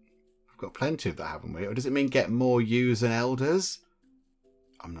got plenty of that, haven't we? Or does it mean get more youths and elders?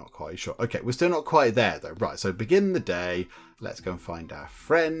 I'm not quite sure. Okay, we're still not quite there though. Right, so begin the day. Let's go and find our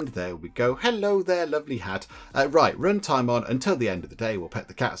friend. There we go. Hello there, lovely hat. Right, run time on until the end of the day. We'll pet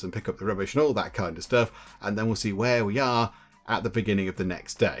the cats and pick up the rubbish and all that kind of stuff. And then we'll see where we are at the beginning of the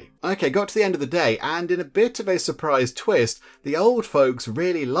next day. Okay, got to the end of the day, and in a bit of a surprise twist, the old folks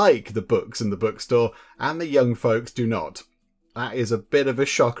really like the books in the bookstore, and the young folks do not. That is a bit of a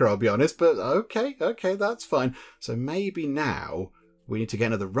shocker, I'll be honest, but okay, that's fine. So maybe now we need to get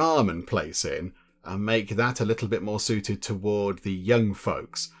another ramen place in and make that a little bit more suited toward the young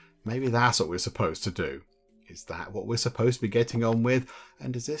folks. Maybe that's what we're supposed to do. Is that what we're supposed to be getting on with?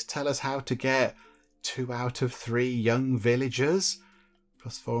 And does this tell us how to get 2 out of 3 young villagers?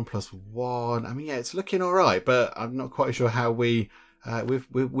 +4 and +1. I mean, yeah, it's looking all right, but I'm not quite sure how we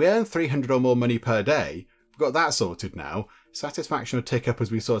earn 300 or more money per day. We've got that sorted now. Satisfaction will tick up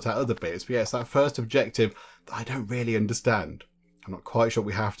as we sort out other bits. But yeah, it's that first objective that I don't really understand. I'm not quite sure what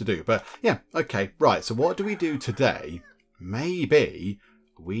we have to do. But yeah, okay, right. So what do we do today? Maybe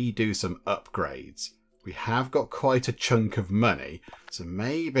we do some upgrades. We have got quite a chunk of money. So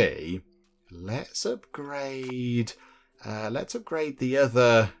maybe let's upgrade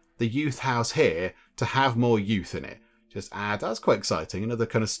the youth house here to have more youth in it. Just add, that's quite exciting, another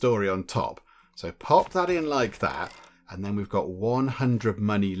kind of story on top. So pop that in like that, and then we've got 100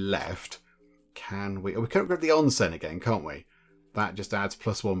 money left. Can we? Oh, we can't grab the onsen again, can't we? That just adds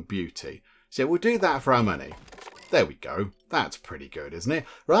 +1 beauty. So yeah, we'll do that for our money. There we go. That's pretty good, isn't it?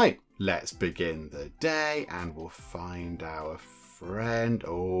 Right, let's begin the day, and we'll find our friend.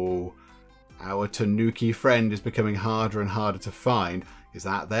 Oh, our tanuki friend is becoming harder and harder to find. Is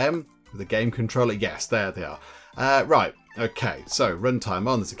that them? With the game controller? Yes, there they are. Right, okay, so runtime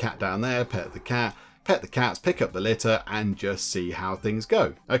on. There's a cat down there. Pet the cat. Pet the cats, pick up the litter, and just see how things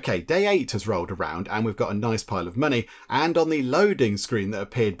go. Okay, day 8 has rolled around, and we've got a nice pile of money. And on the loading screen that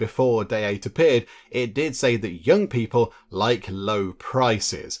appeared before day 8 appeared, it did say that young people like low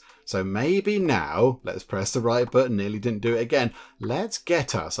prices. So maybe now, let's press the right button, nearly didn't do it again. Let's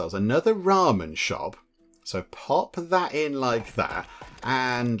get ourselves another ramen shop. So pop that in like that,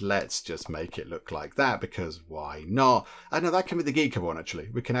 and let's just make it look like that, because why not? I know that can be the Geek Cupboard one, actually.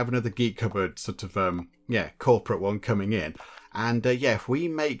 We can have another Geek Cupboard sort of, corporate one coming in. And yeah, if we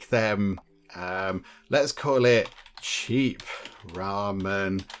make them, let's call it cheap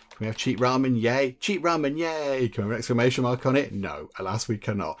ramen. Can we have cheap ramen? Yay. Cheap ramen, yay. Can we have an exclamation mark on it? No, alas, we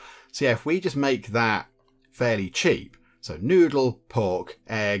cannot. So yeah, if we just make that fairly cheap, so noodle, pork,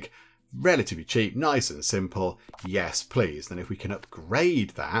 egg, relatively cheap, nice and simple, yes please. Then if we can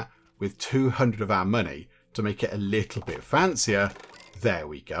upgrade that with 200 of our money to make it a little bit fancier, there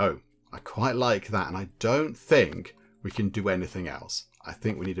we go. I quite like that, and I don't think we can do anything else. I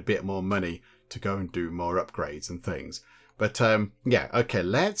think we need a bit more money to go and do more upgrades and things. But yeah, okay,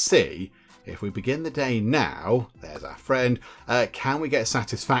 let's see if we begin the day now. There's our friend. Can we get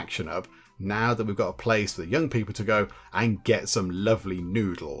satisfaction up now that we've got a place for the young people to go and get some lovely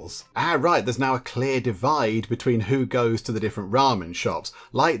noodles? Ah, right, there's now a clear divide between who goes to the different ramen shops.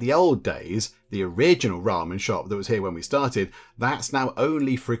 Like the old days, the original ramen shop that was here when we started, that's now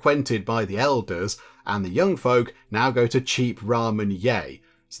only frequented by the elders, and the young folk now go to cheap ramen, yay.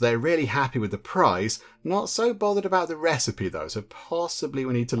 So they're really happy with the price, not so bothered about the recipe though, so possibly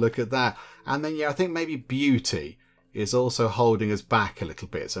we need to look at that. And then yeah, I think maybe beauty is also holding us back a little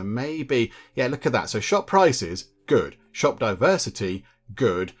bit. So maybe, yeah, look at that. So shop prices, good. Shop diversity,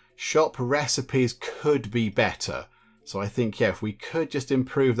 good. Shop recipes could be better. So I think, yeah, if we could just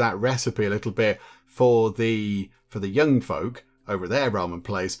improve that recipe a little bit for the young folk over their ramen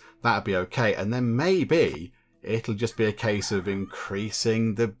place, that'd be okay. And then maybe it'll just be a case of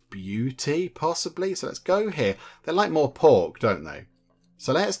increasing the beauty, possibly. So let's go here. They like more pork, don't they?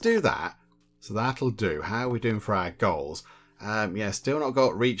 So let's do that. So that'll do. How are we doing for our goals? Yeah, still not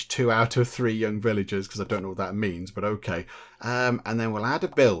got reach 2 out of 3 young villagers because I don't know what that means, but okay. And then we'll add a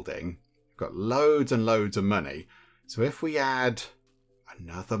building. We've got loads and loads of money. So if we add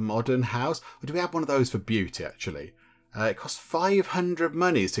another modern house, or do we add one of those for beauty actually? It costs 500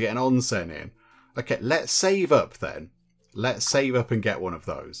 monies to get an onsen in. Okay, let's save up then. Let's save up and get one of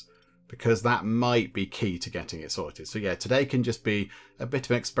those, because that might be key to getting it sorted. So yeah, today can just be a bit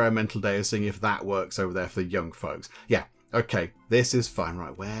of an experimental day of seeing if that works over there for the young folks. Yeah, okay, this is fine.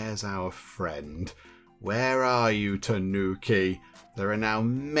 Right, where's our friend? Where are you, Tanuki? There are now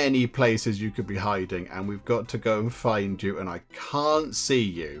many places you could be hiding, and we've got to go and find you, and I can't see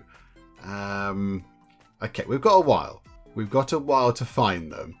you. Okay, we've got a while. We've got a while to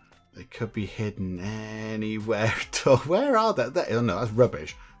find them. They could be hidden anywhere. Where are they? Oh no, that's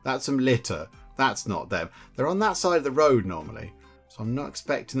rubbish. That's some litter. That's not them. They're on that side of the road normally. So I'm not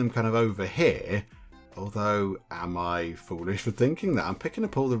expecting them kind of over here. Although, am I foolish for thinking that? I'm picking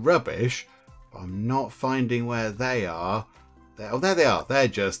up all the rubbish, but I'm not finding where they are. Oh, there they are. They're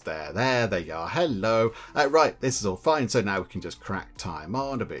just there. There they are. Hello. Right, this is all fine. So now we can just crack time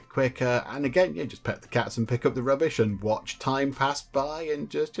on a bit quicker. And again, yeah, just pet the cats and pick up the rubbish and watch time pass by and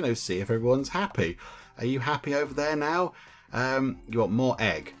just, you know, see if everyone's happy. Are you happy over there now? You want more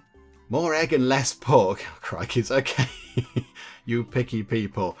egg. More egg and less pork. Oh, crikey, okay. You picky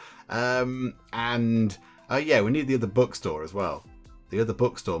people. Yeah, we need the other bookstore as well. The other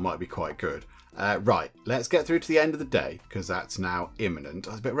bookstore might be quite good. Right, let's get through to the end of the day, because that's now imminent.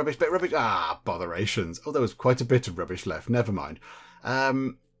 Oh, it's a bit rubbish, Ah, botherations. Oh, there was quite a bit of rubbish left. Never mind.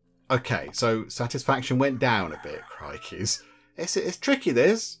 Okay, so satisfaction went down a bit. Crikeys. It's tricky,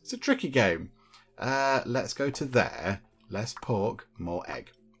 this. It's a tricky game. Let's go to there. Less pork, more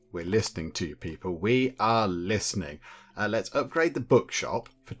egg. We're listening to you, people. We are listening. Let's upgrade the bookshop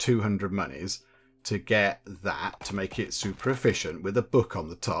for 200 monies to get that, to make it super efficient with a book on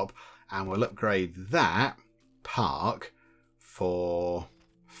the top. And we'll upgrade that park for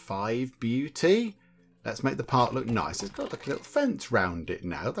 5 beauty. Let's make the park look nice. It's got like a little fence round it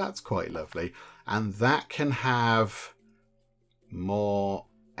now. That's quite lovely. And that can have more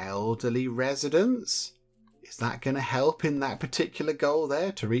elderly residents. Is that going to help in that particular goal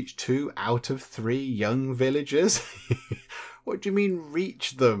there to reach 2 out of 3 young villagers? What do you mean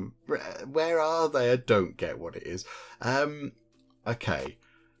reach them? Where are they? I don't get what it is. Okay.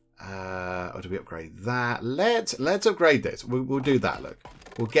 Or do we upgrade that? Let's upgrade this. We'll do that, look.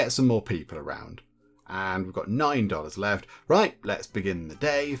 We'll get some more people around. And we've got $9 left. Right, let's begin the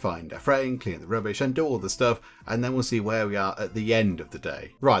day, find our friend, clean the rubbish, and do all the stuff. And then we'll see where we are at the end of the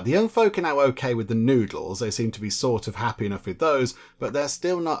day. Right, the young folk are now okay with the noodles. They seem to be sort of happy enough with those, but they're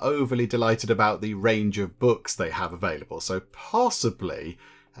still not overly delighted about the range of books they have available. So possibly,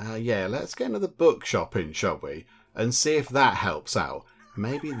 yeah, let's get another bookshop in, shall we? And see if that helps out.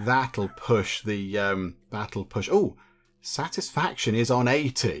 Maybe that'll push the, oh, satisfaction is on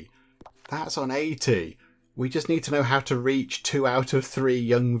 80. That's on 80. We just need to know how to reach 2 out of 3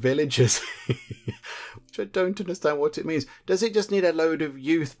 young villagers. Which I don't understand what it means. Does it just need a load of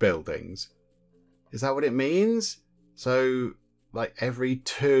youth buildings? Is that what it means? So, like every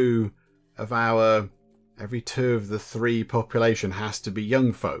 2 of the 3 population has to be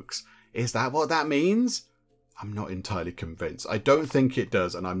young folks. Is that what that means? I'm not entirely convinced. I don't think it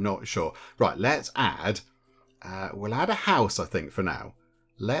does, and I'm not sure. Right, let's add... we'll add a house, I think, for now.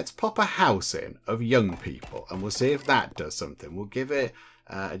 Let's pop a house in of young people, and we'll see if that does something. We'll give it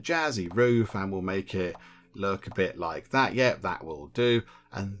a jazzy roof, and we'll make it look a bit like that. Yep, that will do.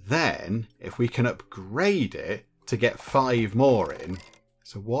 And then, if we can upgrade it to get 5 more in...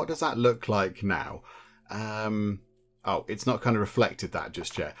 So what does that look like now? Oh, it's not kind of reflected that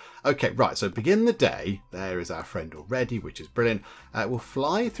just yet. Okay, right, so begin the day. There is our friend already, which is brilliant. We'll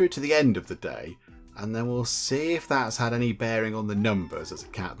fly through to the end of the day, and then we'll see if that's had any bearing on the numbers. There's a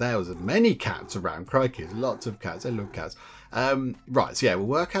cat there. There's many cats around. Crikey, lots of cats. I love cats. Right, so yeah, we'll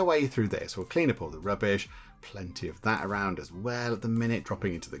work our way through this. We'll clean up all the rubbish. Plenty of that around as well at the minute,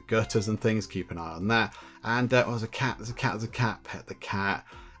 dropping into the gutters and things. Keep an eye on that. And oh, there's a cat. Pet the cat.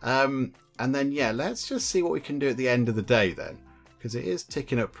 And then, yeah, let's just see what we can do at the end of the day then. because it is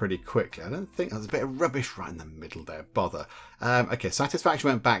ticking up pretty quickly. I don't think there's a bit of rubbish right in the middle there. Bother. Okay, satisfaction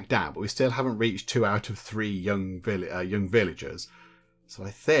went back down, but we still haven't reached 2 out of 3 young villagers. So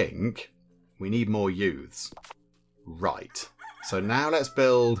I think we need more youths. Right. So now let's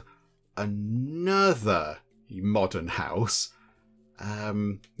build another modern house.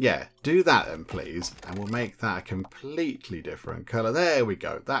 Yeah, do that then, please. And we'll make that a completely different colour. There we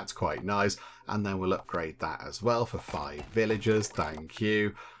go. That's quite nice. And then we'll upgrade that as well for 5 villagers. Thank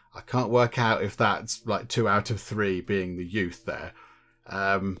you. I can't work out if that's like 2 out of 3 being the youth there.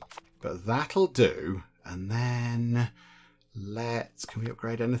 But that'll do. And then can we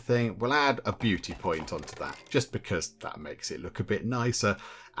upgrade anything? We'll add a beauty point onto that, just because that makes it look a bit nicer.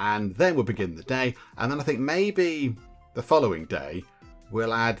 And then we'll begin the day. And then I think maybe the following day,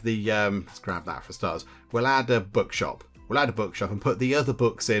 we'll add the, let's grab that for stars. We'll add a bookshop. We'll add a bookshop and put the other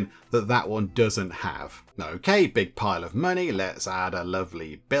books in that one doesn't have. Okay, big pile of money. Let's add a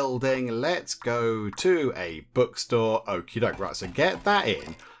lovely building. Let's go to a bookstore. Okie doke. Right, so get that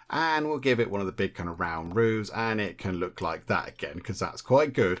in. And we'll give it one of the big kind of round roofs. And it can look like that again, because that's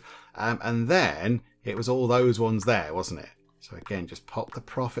quite good. And then it was all those ones there, wasn't it? So again, just pop the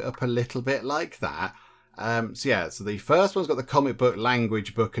profit up a little bit like that. So yeah, so the first one's got the comic book,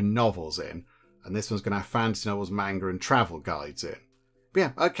 language book and novels in. And this one's going to have fantasy novels, manga and travel guides in. But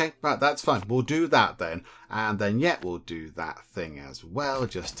yeah, okay, right, that's fine. We'll do that then. And then, yeah, we'll do that thing as well,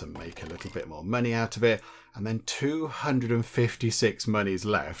 just to make a little bit more money out of it. And then 256 monies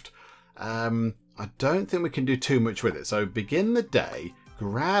left. I don't think we can do too much with it. So begin the day,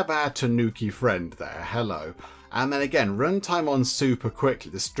 grab our tanuki friend there. Hello. And then again, runtime on super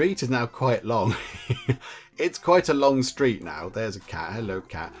quickly. The street is now quite long. It's quite a long street now. There's a cat. Hello,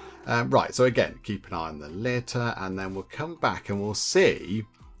 cat. Right, so again, keep an eye on the litter. And then we'll come back and we'll see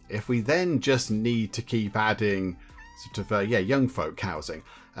if we then just need to keep adding sort of, young folk housing.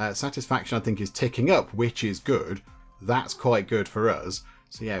 Satisfaction, I think, is ticking up, which is good. That's quite good for us.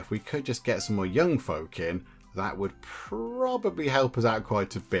 So yeah, if we could just get some more young folk in, that would probably help us out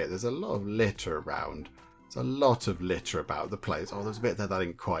quite a bit. There's a lot of litter around. There's a lot of litter about the place. Oh, there's a bit there that I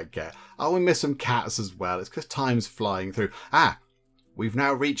didn't quite get. Oh, we missed some cats as well. It's because time's flying through. Ah, we've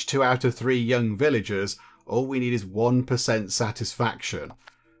now reached 2 out of 3 young villagers. All we need is 1% satisfaction.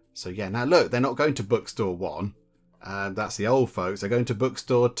 So yeah, now look, they're not going to bookstore 1. That's the old folks. They're going to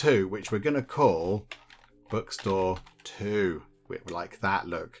bookstore 2, which we're going to call bookstore 2. We like that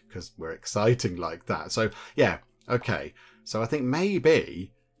look, because we're exciting like that. So yeah, okay. So I think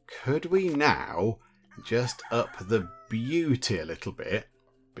maybe, could we now just up the beauty a little bit,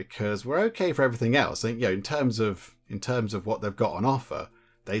 because we're okay for everything else. I think, in terms of what they've got on offer,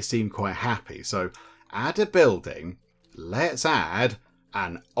 they seem quite happy. So add a building. Let's add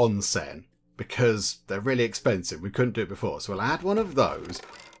an onsen, because they're really expensive. We couldn't do it before. So we'll add one of those.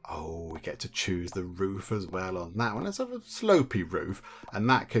 Oh, we get to choose the roof as well on that one. Let's have a slopey roof, and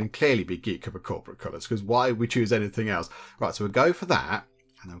that can clearly be Geek Cover corporate colours, because why would we choose anything else? Right, so we'll go for that.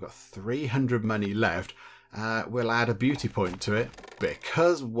 And then we've got 300 money left. We'll add a beauty point to it,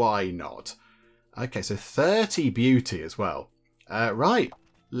 because why not? Okay, so 30 beauty as well. Right,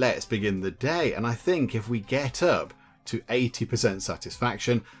 let's begin the day. And I think if we get up to 80%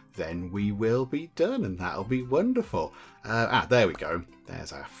 satisfaction, then we will be done, and that'll be wonderful. There we go.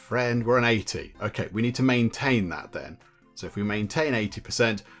 There's our friend. We're on 80. Okay, we need to maintain that then. So if we maintain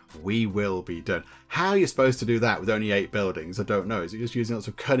 80%, we will be done. How you're supposed to do that with only 8 buildings, I don't know. Is it just using lots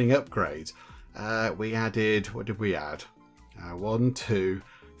of cunning upgrades? We added, what did we add? 1, 2,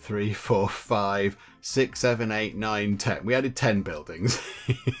 3, 4, 5, 6, 7, 8, 9, 10. We added 10 buildings.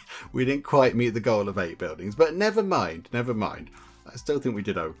 We didn't quite meet the goal of 8 buildings, but never mind, never mind. I still think we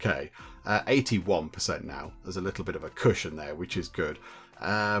did okay. 81% now. There's a little bit of a cushion there, which is good.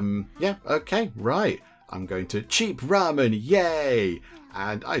 Yeah, okay, right. I'm going to cheap ramen, yay!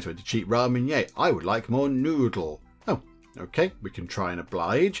 And I went to cheap ramen, yay. I would like more noodle. Oh, okay, we can try and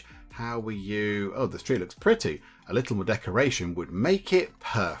oblige. How were you? Oh, the street looks pretty. A little more decoration would make it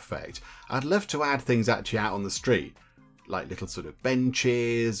perfect. I'd love to add things actually out on the street, like little sort of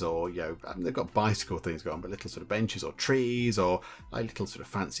benches, or, I mean, they've got bicycle things going, but little sort of benches or trees, or like little sort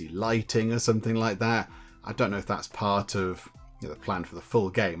of fancy lighting or something like that. I don't know if that's part of the plan for the full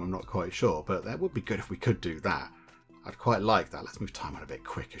game. I'm not quite sure, but that would be good if we could do that. I'd quite like that. Let's move time on a bit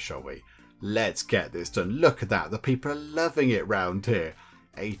quicker, shall we? Let's get this done. Look at that. The people are loving it round here.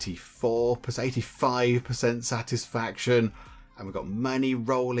 84%, 85% satisfaction. And we've got money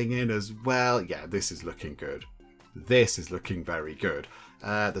rolling in as well. Yeah, this is looking good. This is looking very good.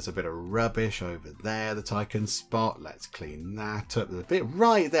 There's a bit of rubbish over there that I can spot. Let's clean that up. There's a bit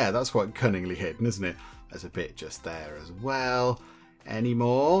right there. That's quite cunningly hidden, isn't it? There's a bit just there as well. Any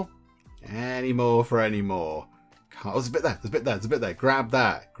more? Any more for any more? Oh, there's a bit there. There's a bit there. There's a bit there. Grab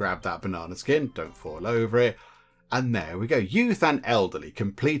that. Grab that banana skin. Don't fall over it. And there we go. Youth and elderly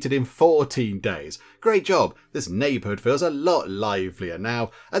completed in 14 days. Great job. This neighbourhood feels a lot livelier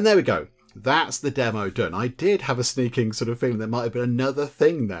now. And there we go. That's the demo done. I did have a sneaking sort of feeling there might have been another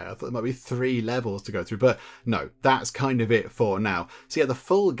thing there. I thought there might be 3 levels to go through, but no, that's kind of it for now. So yeah, the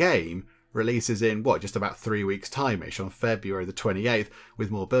full game releases in, what, just about 3 weeks time-ish on February the 28th,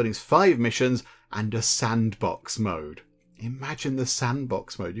 with more buildings, 5 missions, and a sandbox mode. Imagine the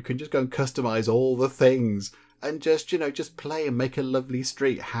sandbox mode. You can just go and customise all the things and just, you know, just play and make a lovely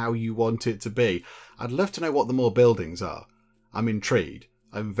street how you want it to be. I'd love to know what the more buildings are. I'm intrigued.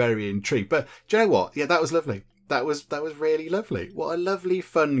 I'm very intrigued. But do you know what? Yeah, that was lovely. That was really lovely. What a lovely,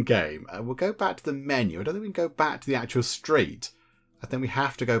 fun game. We'll go back to the menu. I don't think we can go back to the actual street. I think we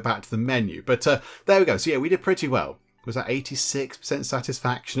have to go back to the menu. But there we go. So yeah, we did pretty well. Was that 86%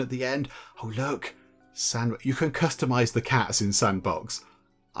 satisfaction at the end? Oh, look. You can customise the cats in Sandbox.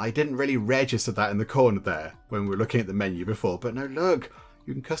 I didn't really register that in the corner there when we were looking at the menu before. But no, look.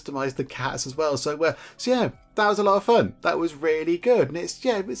 You can customise the cats as well. So yeah, that was a lot of fun. That was really good. And it's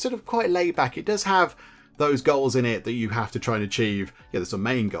sort of quite laid back. It does have those goals in it that you have to try and achieve. Yeah, there's some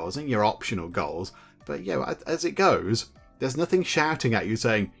main goals and your optional goals. But yeah, as it goes, there's nothing shouting at you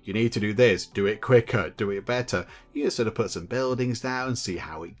saying, you need to do this, do it quicker, do it better. You just sort of put some buildings down, see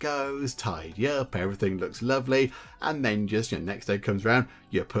how it goes, tidy up, everything looks lovely. And then just, next day comes around,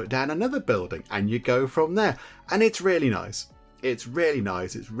 you put down another building and you go from there. And it's really nice. It's really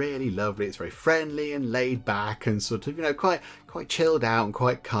nice. It's really lovely. It's very friendly and laid back and sort of, quite chilled out and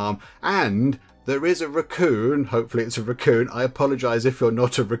quite calm. And there is a raccoon. Hopefully it's a raccoon. I apologise if you're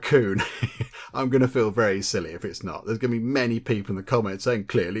not a raccoon. I'm going to feel very silly if it's not. There's going to be many people in the comments saying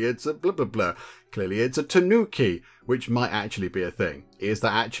clearly it's a blah, blah, blah. Clearly it's a tanuki, which might actually be a thing. Is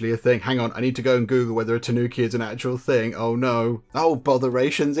that actually a thing? Hang on, I need to go and Google whether a tanuki is an actual thing. Oh no. Oh,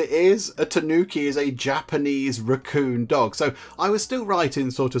 botherations, it is. A tanuki is a Japanese raccoon dog. So I was still right in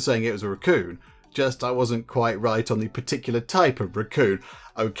sort of saying it was a raccoon. Just I wasn't quite right on the particular type of raccoon.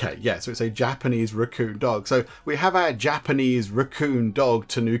 Okay, yeah, so it's a Japanese raccoon dog. So we have our Japanese raccoon dog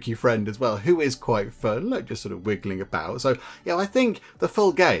tanuki friend as well, who is quite fun, like just sort of wiggling about. So yeah, I think the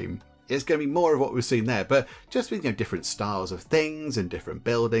full game is going to be more of what we've seen there, but just with different styles of things and different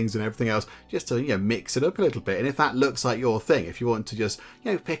buildings and everything else, just to mix it up a little bit. And if that looks like your thing, if you want to just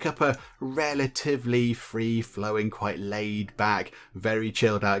pick up a relatively free-flowing, quite laid-back, very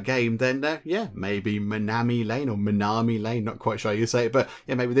chilled-out game, then yeah, maybe Minami Lane or Minami Lane, not quite sure how you say it, but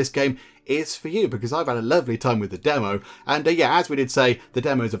yeah, maybe this game is for you, because I've had a lovely time with the demo. And yeah, as we did say, the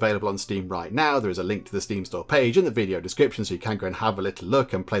demo is available on Steam right now. There is a link to the Steam store page in the video description, so you can go and have a little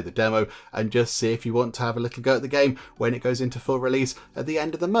look and play the demo and just see if you want to have a little go at the game when it goes into full release at the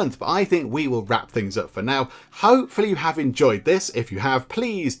end of the month. But I think we will wrap things up for now. Hopefully you have enjoyed this. If you have,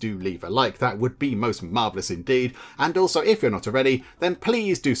 please do leave a like. That would be most marvellous indeed. And also, if you're not already, then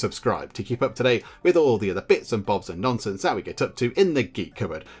please do subscribe to keep up to date with all the other bits and bobs and nonsense that we get up to in the Geek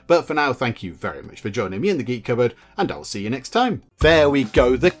Cupboard. But for now, thank you very much for joining me in the Geek Cupboard, and I'll see you next time. There we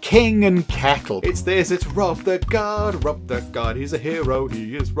go, the king and kettle. It's Rob the God, he's a hero,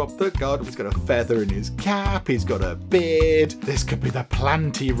 he is Rob the God. He's got a feather in his cap, he's got a beard. This could be the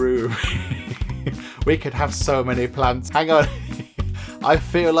planty room. We could have so many plants. Hang on. I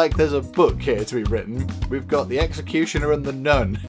feel like there's a book here to be written. We've got the executioner and the nun.